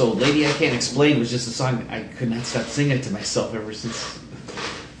anyway, so "Lady I Can't Explain" was just a song I could not stop singing it to myself ever since,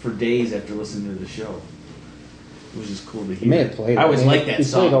 for days after listening to the show. It was just cool to hear. He may have played. I always liked that He played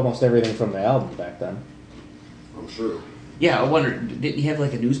song. almost everything from the album back then. I'm sure. Yeah, I wonder, didn't you have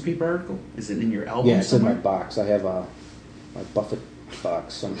like a newspaper article? Is it in your album? Yeah, it's in my somewhere? box. I have my Buffett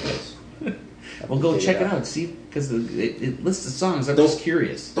box someplace. Well, go Dig check it out. out. See, because it lists the songs. I'm Don't- just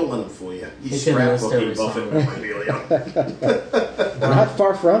curious. Don't let him fool you. He's He can list scrapbooking every Buffett song. memorabilia. Not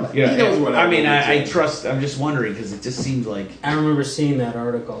far from it. Yeah, He knows what I mean, album I it's in. trust. I'm just wondering because it just seems like I remember seeing that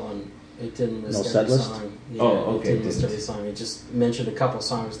article, and it didn't list No every set list? song. Yeah, Oh, it okay, didn't list didn't. every song. It just mentioned a couple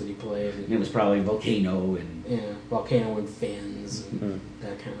songs that he played. it was probably Volcano and Yeah, Volcano and Fins and Mhm.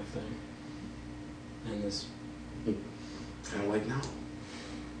 that kind of thing. And this, Kind of like now.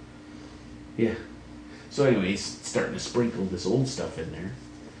 yeah. So anyway, he's starting to sprinkle this old stuff in there.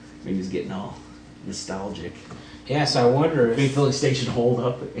 Maybe he's getting all nostalgic. yeah. So I wonder Big if Philly Station Hold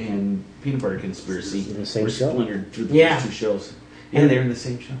Up and Peanut Butter Conspiracy In the same were show? splintered through the Yeah. first two shows. Yeah, And- they're in the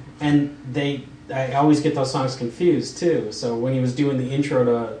same show. and I always get those songs confused too. So when he was doing the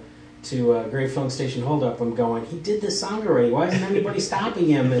intro to Great Film Station Hold Up, I'm going, he did this song already. Why isn't anybody stopping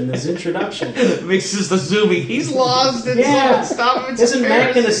him in this introduction? Makes just assuming he's lost and Yeah. stop him. Isn't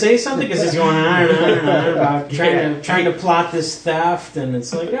Matt going to say something? Because he's going on and on and on about trying to plot this theft, and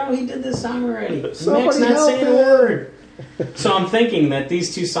it's like, oh, he did this song already. And Somebody Mac's not help saying a him. word. So I'm thinking that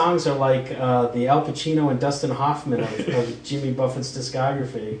these two songs are like the Al Pacino and Dustin Hoffman of Jimmy Buffett's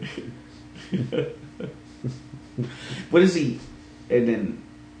discography. What is he? And then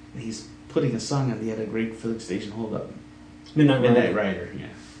he's putting a song on the other Great Philly Station Hold Up. Midnight Midnight Rider, Rider, yeah.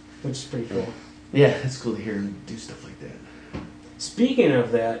 which is pretty cool. Yeah, it's cool to hear him do stuff like that. Speaking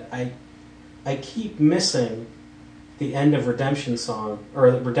of that, I keep missing the end of Redemption Song, or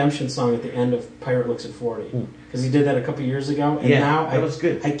the Redemption Song at the end of Pirate Looks at 40. Because he did that a couple years ago, and Yeah, now that was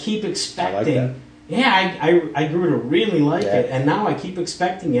good. I keep I expecting. like that. Yeah, I grew to really like Yeah. it, and now I keep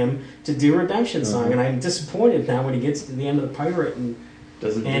expecting him to do Redemption Song, Mhm. and I'm disappointed now when he gets to the end of the Pirate, and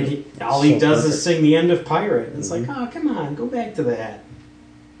Doesn't all he So does perfect. is sing the end of Pirate. And it's Mhm. like, oh, come on, go back to that.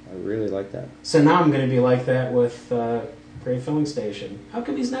 I really like that. So now I'm going to be like that with Great Filling Station. How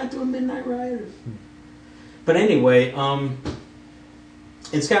come he's not doing Midnight Rider? But anyway,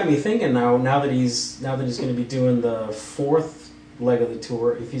 it's got me thinking now that he's going to be doing the fourth leg of the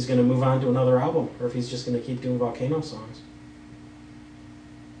tour, if he's going to move on to another album, or if he's just going to keep doing Volcano songs.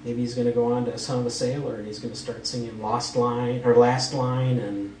 Maybe he's going to go on to Son of a Sailor, and he's going to start singing Last Line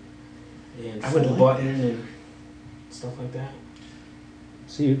and I Full would like Button. And stuff like that.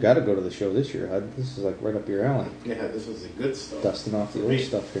 See, you got to go to the show this year, Hud. This is like right up your alley. Yeah, this was the good stuff. Dusting off the old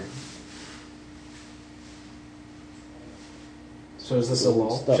stuff here. So is this a Old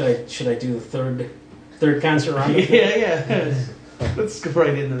lull? stuff. Should I do the third concert round? Yeah. Let's go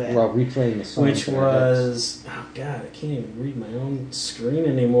right into that. We're all replaying the song. Which was, oh God, I can't even read my own screen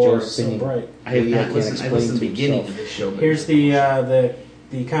anymore. Joe's It's so singing. bright. I have Maybe I not can't listened. I explain listened to the to beginning himself. of this show. But Here's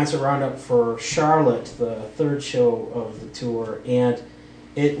the concert roundup for Charlotte, the third show of the tour, and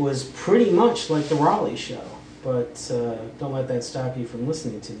it was pretty much like the Raleigh show. But don't let that stop you from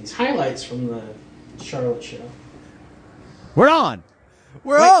listening to these highlights from the Charlotte show. We're on.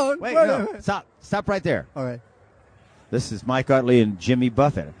 We're on. Wait, Wait a no. minute. Stop right there. All right. This is Mike Utley and Jimmy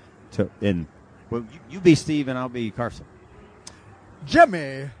Buffett. Well, you be Steve and I'll be Carson.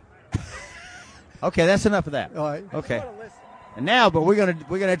 Jimmy. Okay, that's enough of that. All right. Okay. And now, but we're gonna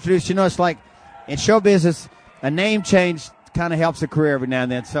introduce. You know, it's like in show business, a name change kind of helps a career every now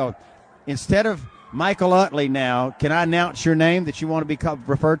and then. So instead of Michael Utley now, can I announce your name that you want to be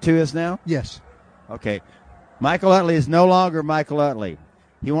referred to as now? Yes. Okay. Michael Utley is no longer Michael Utley.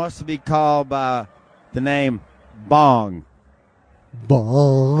 He wants to be called by the name Bong.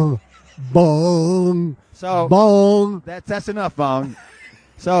 Bong. Bong. So Bong. that's enough, Bong.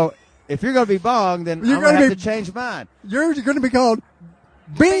 So if you're going to be Bong, then You're I'm going gonna to have be- to change mine. You're going to be called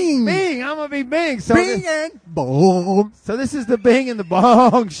Bing. Bing. I'm going to be Bing. So Bing and Bong. So this is the Bing and the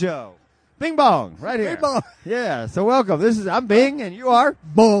Bong show. Bing Bong, right here. Bing Bong. Yeah, so welcome. I'm Bing and you are.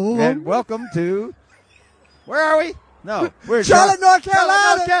 Bong. And welcome to, where are we? No, we're in Charlotte, North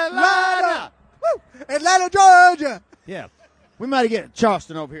Carolina. Charlotte, North Carolina. Woo. Atlanta, Georgia. Yeah. We might get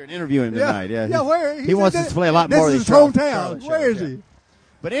Charleston over here and interview him tonight. Yeah, Yeah, where? he wants us to play a lot this more of is these his hometown. Charlotte Where shows, is yeah. he?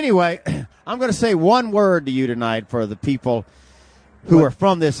 But anyway, I'm going to say one word to you tonight for the people who are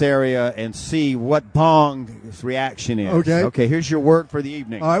from this area and see what Bong's reaction is. Okay. Okay, here's your word for the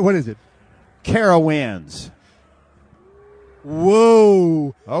evening. All right, what is it? Carowinds.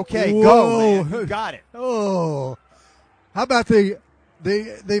 Whoa. Okay, Whoa. go, man. You got it. Oh. How about the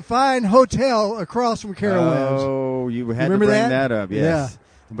fine hotel across from Carowinds? Oh, you had Remember to bring that? that up, yes.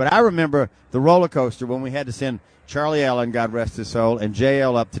 But I remember the roller coaster when we had to send Charlie Allen, God rest his soul, and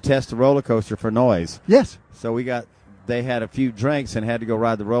JL up to test the roller coaster for noise. Yes. So they had a few drinks and had to go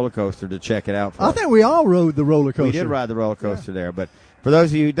ride the roller coaster to check it out for I us. think we all rode the roller coaster. We did ride the roller coaster there, but for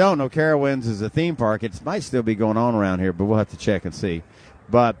those of you who don't know, Carowinds is a theme park. It might still be going on around here, but we'll have to check and see.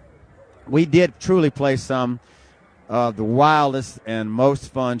 But we did truly play some of the wildest and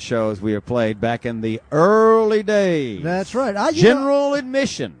most fun shows we have played back in the early days. That's right. General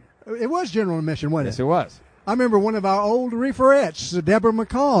admission. It was general admission, wasn't Yes, it? it was. I remember one of our old referettes, Deborah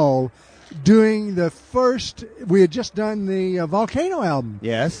McCall, doing the first. We had just done the Volcano album.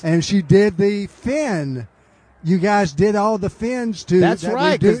 Yes. And she did the Finn. You guys did all the Finns too. That's that we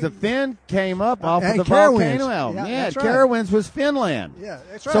right, do- because the Finn came up off of and the Carowinds. Volcano album. Yeah, that's right. Carowinds was Finland. Yeah,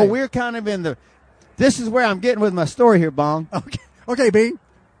 that's right. So we're kind of in the. This is where I'm getting with my story here, Bong. Okay, Bing.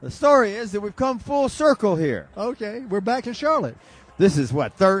 The story is that we've come full circle here. Okay, we're back in Charlotte. This is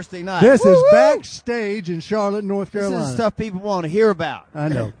what, Thursday night? This is Woo-woo! backstage in Charlotte, North Carolina. This is stuff people want to hear about. I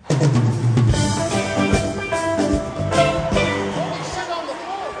know.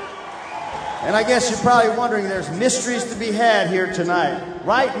 And I guess you're probably wondering there's mysteries to be had here tonight.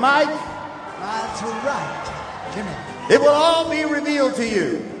 Right, Mike? That's right, Jimmy. It will all be revealed to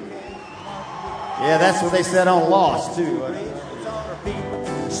you. Yeah, that's what they said on Lost, too.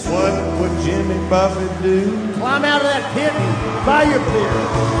 What would Jimmy Buffett do? Climb out of that pit and buy your beer.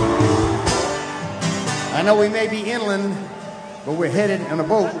 I know we may be inland, but we're headed on a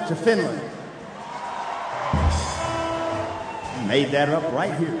boat to Finland. I made that up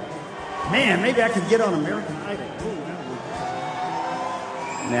right here. Man, maybe I could get on American Idol.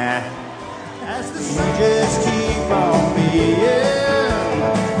 Nah. Just keep on being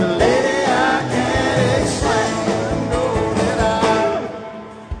the lady I can't explain. Know that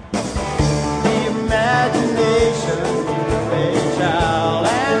the imagination is a child,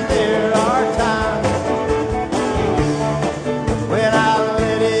 and there are times when I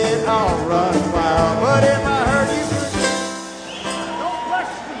let it all run wild. But if I hurt you, don't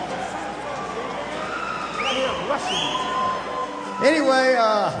rush me. Right here, rushing me. Anyway,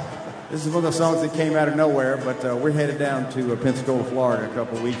 this is one of the songs that came out of nowhere, but we're headed down to Pensacola, Florida in a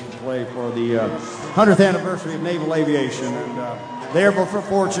couple of weeks to play for the 100th anniversary of Naval Aviation. And there before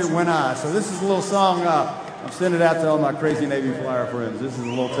fortune went I. So this is a little song I'm sending it out to all my crazy Navy flyer friends. This is a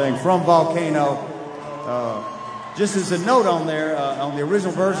little thing from Volcano. Just as a note on there, on the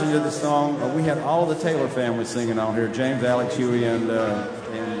original version of the song, we had all the Taylor family singing on here. James, Alex, Huey, and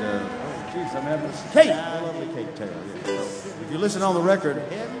Jeez, I mean, Kate, the lovely Kate Taylor. Yeah. So if you listen on the record,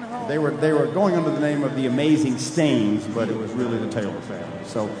 they were going under the name of the Amazing Stains, but it was really the Taylor family.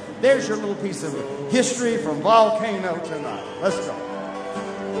 So there's your little piece of history from Volcano tonight. Let's go.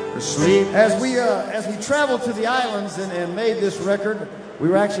 Sleep. As we traveled to the islands and made this record, we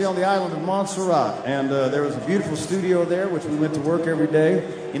were actually on the island of Montserrat, and there was a beautiful studio there, which we went to work every day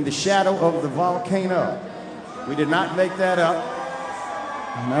in the shadow of the volcano. We did not make that up.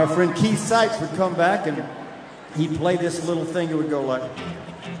 And our friend Keith Sykes would come back, and he'd play this little thing. It would go like...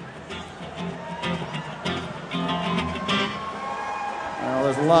 Well,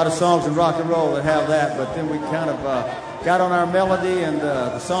 there's a lot of songs in rock and roll that have that, but then we kind of got on our melody, and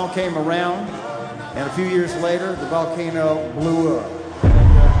the song came around, and a few years later, the volcano blew up.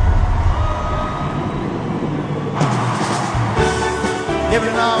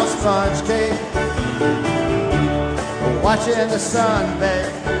 Nibbling on a sponge cake, watching the sun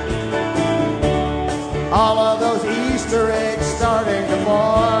bake. All of those Easter eggs starting to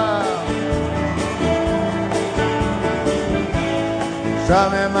boil.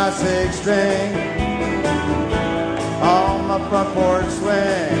 Strumming my six string on my front porch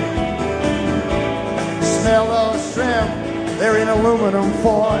swing. Smell those shrimp, they're in aluminum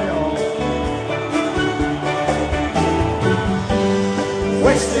foil.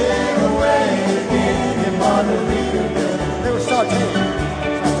 Wasting away in Margaritaville. They were sauteing.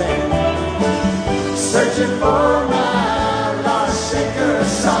 Searching for my lost shaker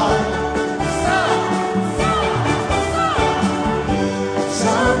song.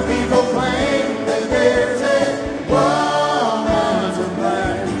 Some people claim that there's a woman to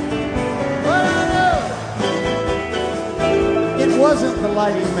blame. But I know it wasn't the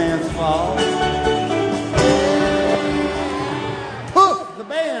lighting man's fault.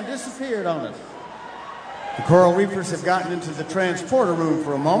 Disappeared on us. The Coral Reefers have gotten into the transporter room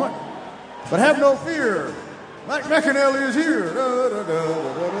for a moment, but have no fear. Mike McAnally is here. Da, da, da,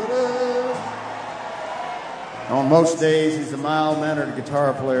 da, da, da. On most days, he's a mild-mannered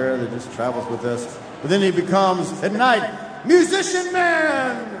guitar player that just travels with us. But then he becomes, at night, Musician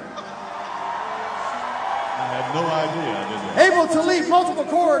Man. I had no idea I did that. Able to lead multiple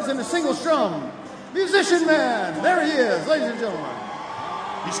chords in a single strum. Musician Man. There he is, ladies and gentlemen.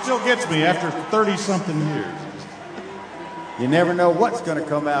 He still gets me after 30-something years. You never know what's going to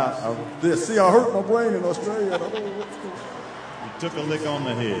come out of this. See, I hurt my brain in Australia. I don't know what's going on. You took a lick on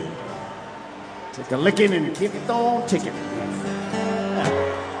the head. Took a licking and kept on ticking.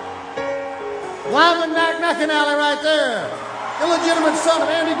 Lyman McAnally right there. Illegitimate son of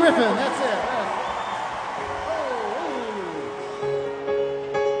Andy Griffin. That's it.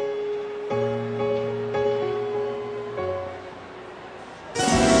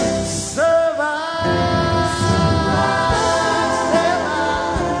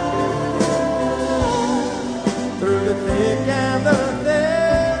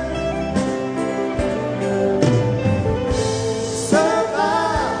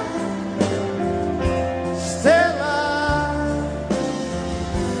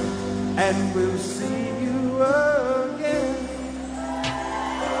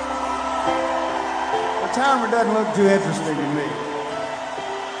 Doesn't look too interesting to me.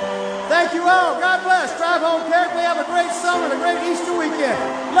 Thank you all. God bless. Drive home carefully. Have a great summer and a great Easter weekend.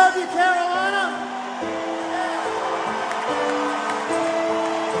 Love you, Carolina.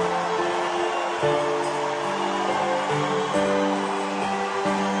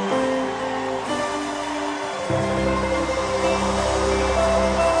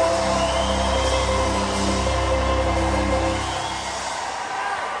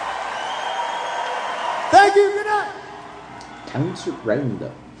 Thank you. Good night. Council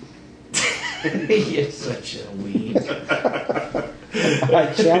Roundup. You're such a weed.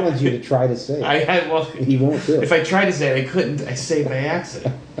 I challenge you to try to say it. Well, he won't do it. If I try to say it, I couldn't. I say it by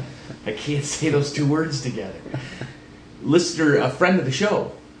accident. I can't say those two words together. Listener, a friend of the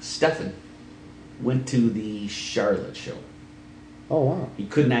show, Stefan, went to the Charlotte show. Oh, wow. He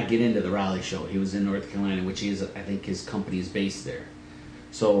could not get into the Raleigh show. He was in North Carolina, which is, I think his company is based there.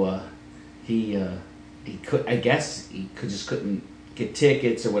 So he could, I guess, just couldn't get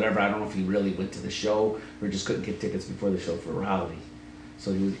tickets or whatever. I don't know if he really went to the show or just couldn't get tickets before the show for Raleigh.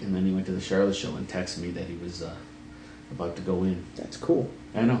 So and then he went to the Charlotte show and texted me that he was about to go in. That's cool.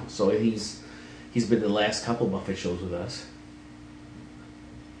 I know. So he's been to the last couple Buffett shows with us.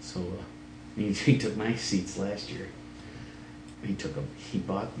 So he took my seats last year. He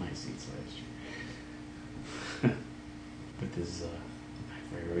bought my seats last year. With his, I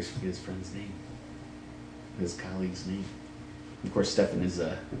always forget his friend's name. His colleague's name. Of course, Stefan is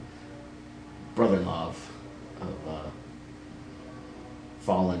a brother-in-law of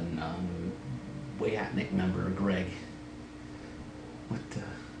fallen Way Out Nick member, Greg. What?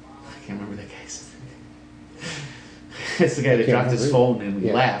 I can't remember that guy's name. It's the guy that dropped his phone and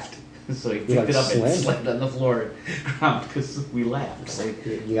we laughed. So he picked it up and slammed on the floor because we laughed. So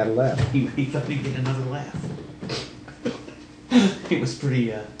you gotta laugh. He thought he'd get another laugh. He was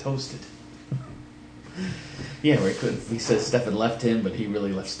pretty toasted. Yeah, where he says Stefan left him, but he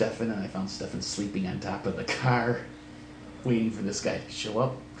really left Stefan, and I found Stefan sleeping on top of the car, waiting for this guy to show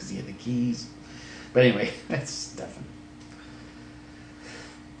up because he had the keys. But anyway, that's Stefan.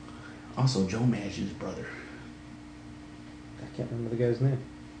 Also, Joe Maggio's brother. I can't remember the guy's name.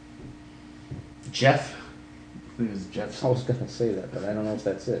 Jeff. I think it was Jeff. I was going to say that, but I don't know if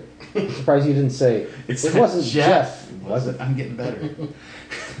that's it. I'm surprised you didn't say it wasn't Jeff. Was it? I'm getting better.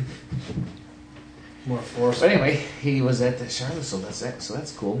 More forceful. But anyway, he was at the Charlotte, so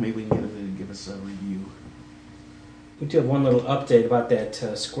that's cool. Maybe we can get him to give us a review. We do have one little update about that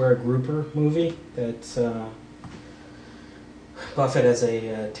Square Grouper movie that Buffett has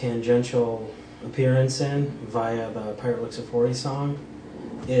a tangential appearance in via the Pirate Licks of 40 song.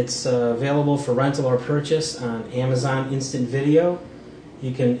 It's available for rental or purchase on Amazon Instant Video.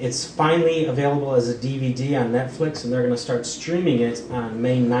 It's finally available as a DVD on Netflix, and they're going to start streaming it on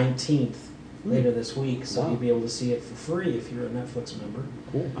May 19th. Later this week, so you'll be able to see it for free if you're a Netflix member.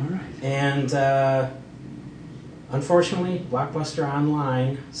 Cool. All right. And unfortunately, Blockbuster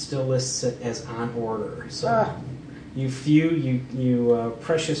Online still lists it as on order. So you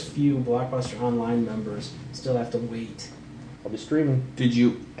precious few Blockbuster Online members still have to wait. I'll be streaming.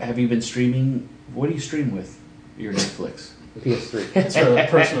 Have you been streaming? What do you stream with? Your Netflix? The PS3. That's a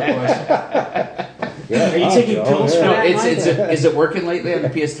personal question. Yeah, are you taking pills for that? Is it working lately on the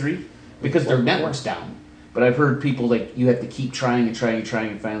PS3? Because their network's down. But I've heard people you have to keep trying and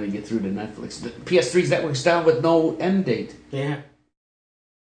finally get through to Netflix. The PS3's network's down with no end date. Yeah.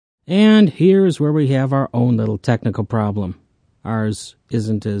 And here's where we have our own little technical problem. Ours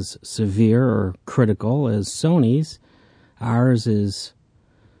isn't as severe or critical as Sony's. Ours is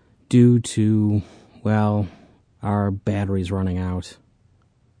due to, our battery's running out.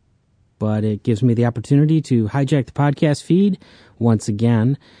 But it gives me the opportunity to hijack the podcast feed once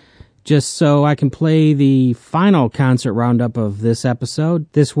again, just so I can play the final concert roundup of this episode.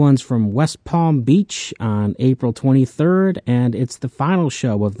 This one's from West Palm Beach on April 23rd, and it's the final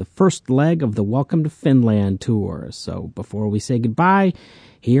show of the first leg of the Welcome to Finland tour. So before we say goodbye,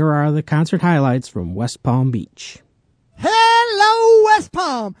 here are the concert highlights from West Palm Beach. Hello, West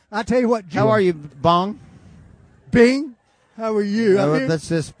Palm. I tell you what, Joe. How are you, Bong? Bing. How are you? Let's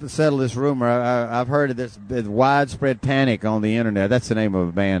just settle this rumor. I've heard of this widespread panic on the internet. That's the name of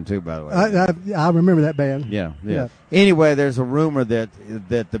a band, too, by the way. I remember that band. Yeah. Anyway, there's a rumor that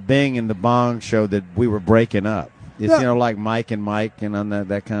the Bing and the Bong show that we were breaking up. It's, like Mike and Mike and on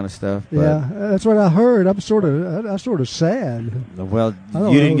that kind of stuff. But, yeah, that's what I heard. I'm sort of sad. Well,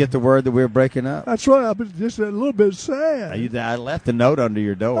 you didn't get the word that we were breaking up? That's why I'm just a little bit sad. I left the note under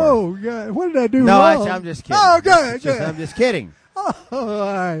your door. Oh, God. What did I do wrong? No, I'm just kidding. Oh, good. I'm just kidding. Oh, all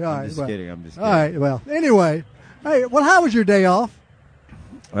right. I'm just kidding. All right, well, anyway. Hey, how was your day off?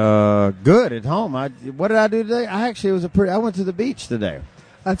 Good at home. What did I do today? I went to the beach today.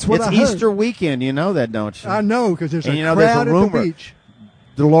 That's what I heard. It's Easter weekend. You know that, don't you? I know, because there's a crowd there's a rumor. at the beach.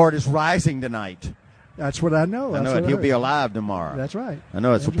 The Lord is rising tonight. That's what I know. I know it. He'll be alive tomorrow. That's right. I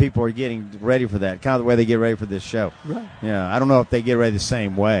know it. So people are getting ready for that. Kind of the way they get ready for this show. Right. Yeah. I don't know if they get ready the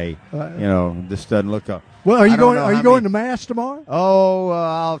same way. This doesn't look up. Well, are you going to Mass tomorrow? Oh,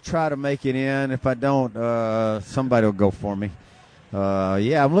 I'll try to make it in. If I don't, somebody will go for me.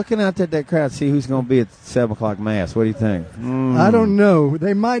 I'm looking out at that crowd, see who's going to be at 7 o'clock Mass. What do you think? I don't know.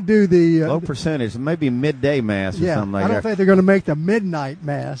 They might do the... low percentage, maybe midday Mass or something like that. I don't think they're going to make the midnight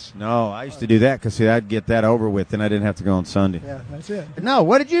Mass. No, I used to do that because I'd get that over with and I didn't have to go on Sunday. Yeah, that's it. No,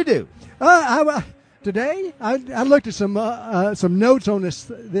 what did you do? Today, I looked at some notes on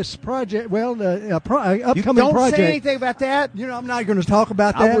this project. Well, upcoming project. Don't say anything about that. I'm not going to talk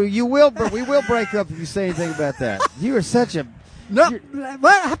about that. You will. We will break up if you say anything about that. You are such a... No,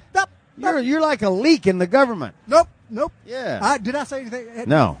 you're like a leak in the government. Nope. Yeah. Did I say anything?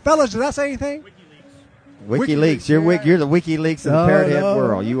 No. Fellas, did I say anything? WikiLeaks. You're the WikiLeaks of the Parrot Head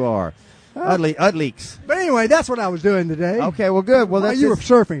world. You are. Udleaks. But anyway, that's what I was doing today. Okay, well, good. Well, you were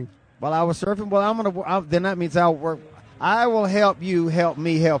surfing. While I was surfing, then that means I'll work. I will help you help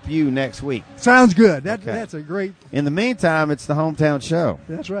me help you next week. Sounds good. That's a great... In the meantime, it's the hometown show.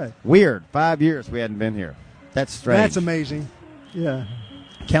 That's right. Weird. 5 years we hadn't been here. That's strange. That's amazing. Yeah.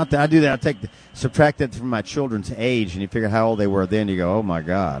 Count that. I do that. Subtract that from my children's age, and you figure how old they were then. You go, oh my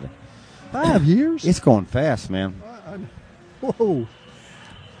God. 5 years? It's going fast, man. Whoa.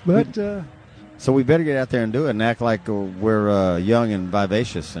 But So we better get out there and do it and act like we're young and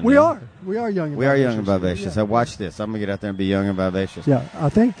vivacious. And We are young and we vivacious. are young and vivacious. Yeah. I watch this. I'm going to get out there and be young and vivacious. Yeah, I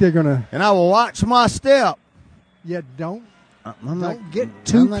think they're going to... And I will watch my step. Yeah, don't Don't get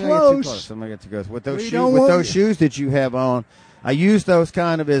too close. I'm going to get too close. With those, We don't with want those you. shoes that you have on, I use those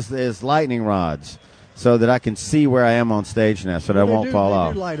kind of as lightning rods so that I can see where I am on stage now so that I won't fall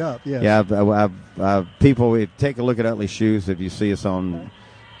off. They do light up, yes. Yeah, I've people, take a look at Utley Shoes if you see us on,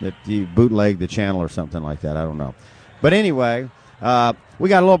 that you bootleg the channel or something like that. I don't know. But anyway, we got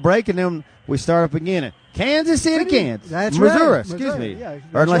a little break and then we start up again at Kansas City, Kansas. That's Missouri, right. excuse Missouri, me. yeah,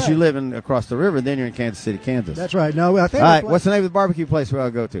 that's or unless you right. live across the river, then you're in Kansas City, Kansas. That's right. No, I think All right, what's the name of the barbecue place we ought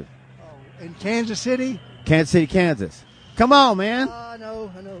to go to? in Kansas City? Kansas City, Kansas. Come on, man. I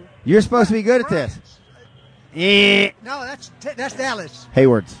know. You're supposed to be good at this. Yeah. No, that's Dallas.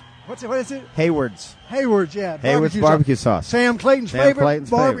 Hayward's. What is it? Hayward's. Hayward's, yeah. Hayward's barbecue sauce. Sam Clayton's favorite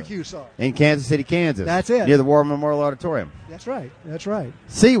barbecue sauce. In Kansas City, Kansas. That's it. Near the War Memorial Auditorium. That's right. That's right.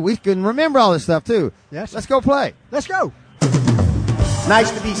 See, we can remember all this stuff, too. Yes. Let's go play. Let's go.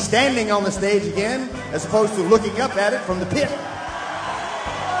 Nice to be standing on the stage again, as opposed to looking up at it from the pit.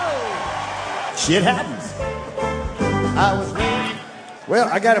 Shit happens. Well,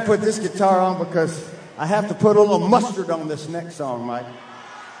 I got to put this guitar on because I have to put a little mustard on this next song, Mike.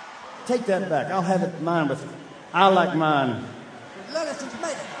 Take that back. I'll have it mine, but I like mine. Lettuce and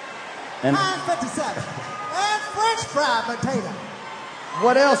tomato. And 957. And French fried potato.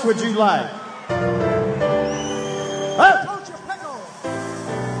 what else would you like? Culture pickle.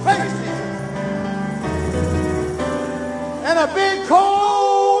 And a big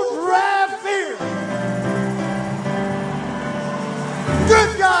cold dry beer.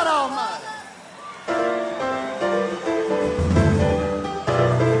 Good God Almighty.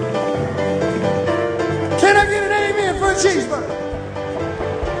 Can I get an amen for a cheeseburger?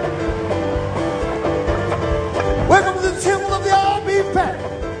 Welcome to the temple of the all beef patty.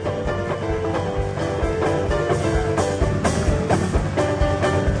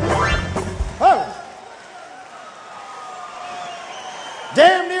 Oh.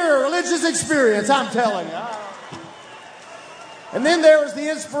 Damn near a religious experience, I'm telling you. And then there was the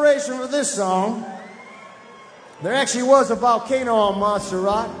inspiration for this song. There actually was a volcano on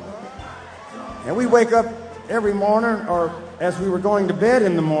Montserrat. And we wake up every morning, or as we were going to bed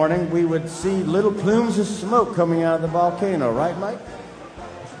in the morning, we would see little plumes of smoke coming out of the volcano, right, Mike?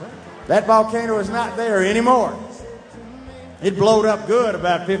 That volcano is not there anymore. It blowed up good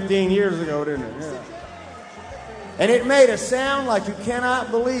about 15 years ago, didn't it? Yeah. And it made a sound like you cannot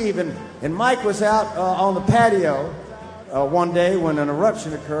believe. And Mike was out on the patio one day when an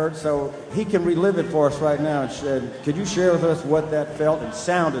eruption occurred, so he can relive it for us right now. And could you share with us what that felt and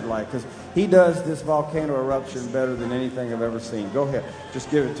sounded like? Because he does this volcano eruption better than anything I've ever seen. Go ahead.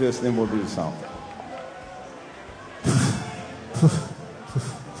 Just give it to us, then we'll do the song.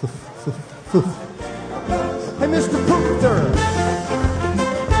 Hey, Mr. Poofter.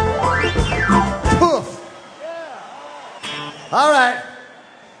 Poof. All right.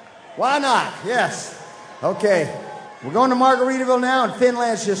 Why not? Yes. Okay. We're going to Margaritaville now, and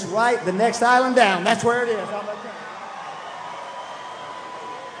Finland's just right, the next island down. That's where it is. How about that?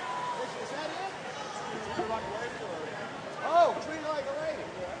 Oh, treat like a lady.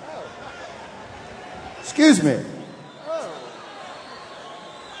 Oh. Excuse me.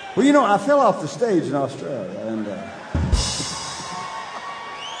 Well, you know, I fell off the stage in Australia, and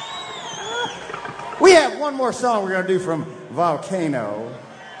we have one more song we're going to do from Volcano.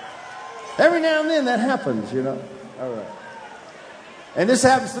 Every now and then that happens, you know. All right. And this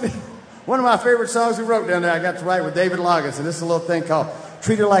happens to be one of my favorite songs we wrote down there. I got to write with David Loggins, and this is a little thing called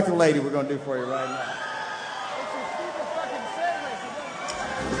Treat Her Like a Lady we're going to do for you right now.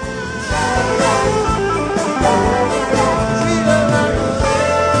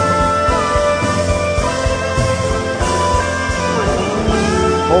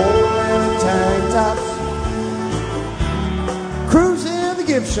 Tank tops, cruising the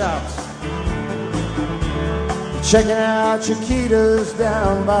gift shops, checking out Chiquitas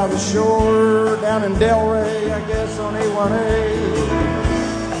down by the shore, down in Delray, I guess on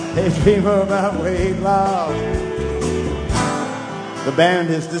A1A. They dream about weight loss. The band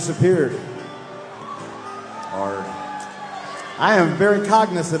has disappeared. Or I am very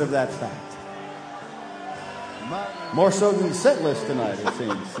cognizant of that fact. More so than the set list tonight, it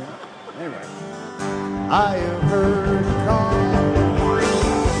seems. Anyway, I have heard the call.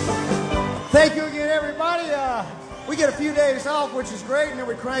 Thank you again, everybody. We get a few days off, which is great, and then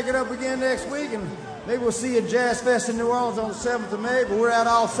we crank it up again next week, and maybe we'll see you at Jazz Fest in New Orleans on the 7th of May, but we're out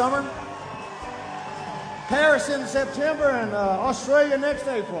all summer. Paris in September, and Australia next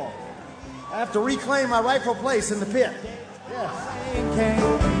April. I have to reclaim my rightful place in the pit. Yes.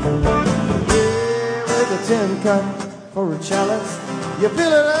 With a tin cup for a chalice, you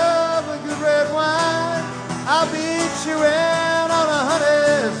fill it up with good red wine. I'll beat you in on a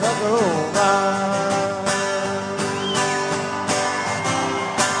honeysuckle vine.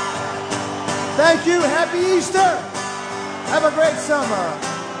 Thank you. Happy Easter. Have a great summer.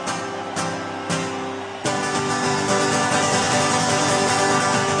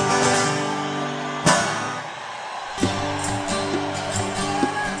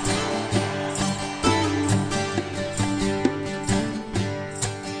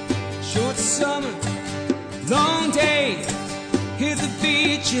 Short summer, long day, hit the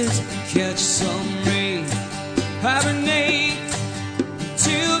beaches, catch some rain, hibernate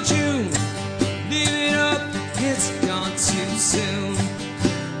till June, live it up, it's gone too soon.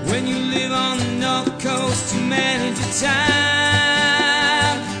 When you live on the North Coast, you manage your time.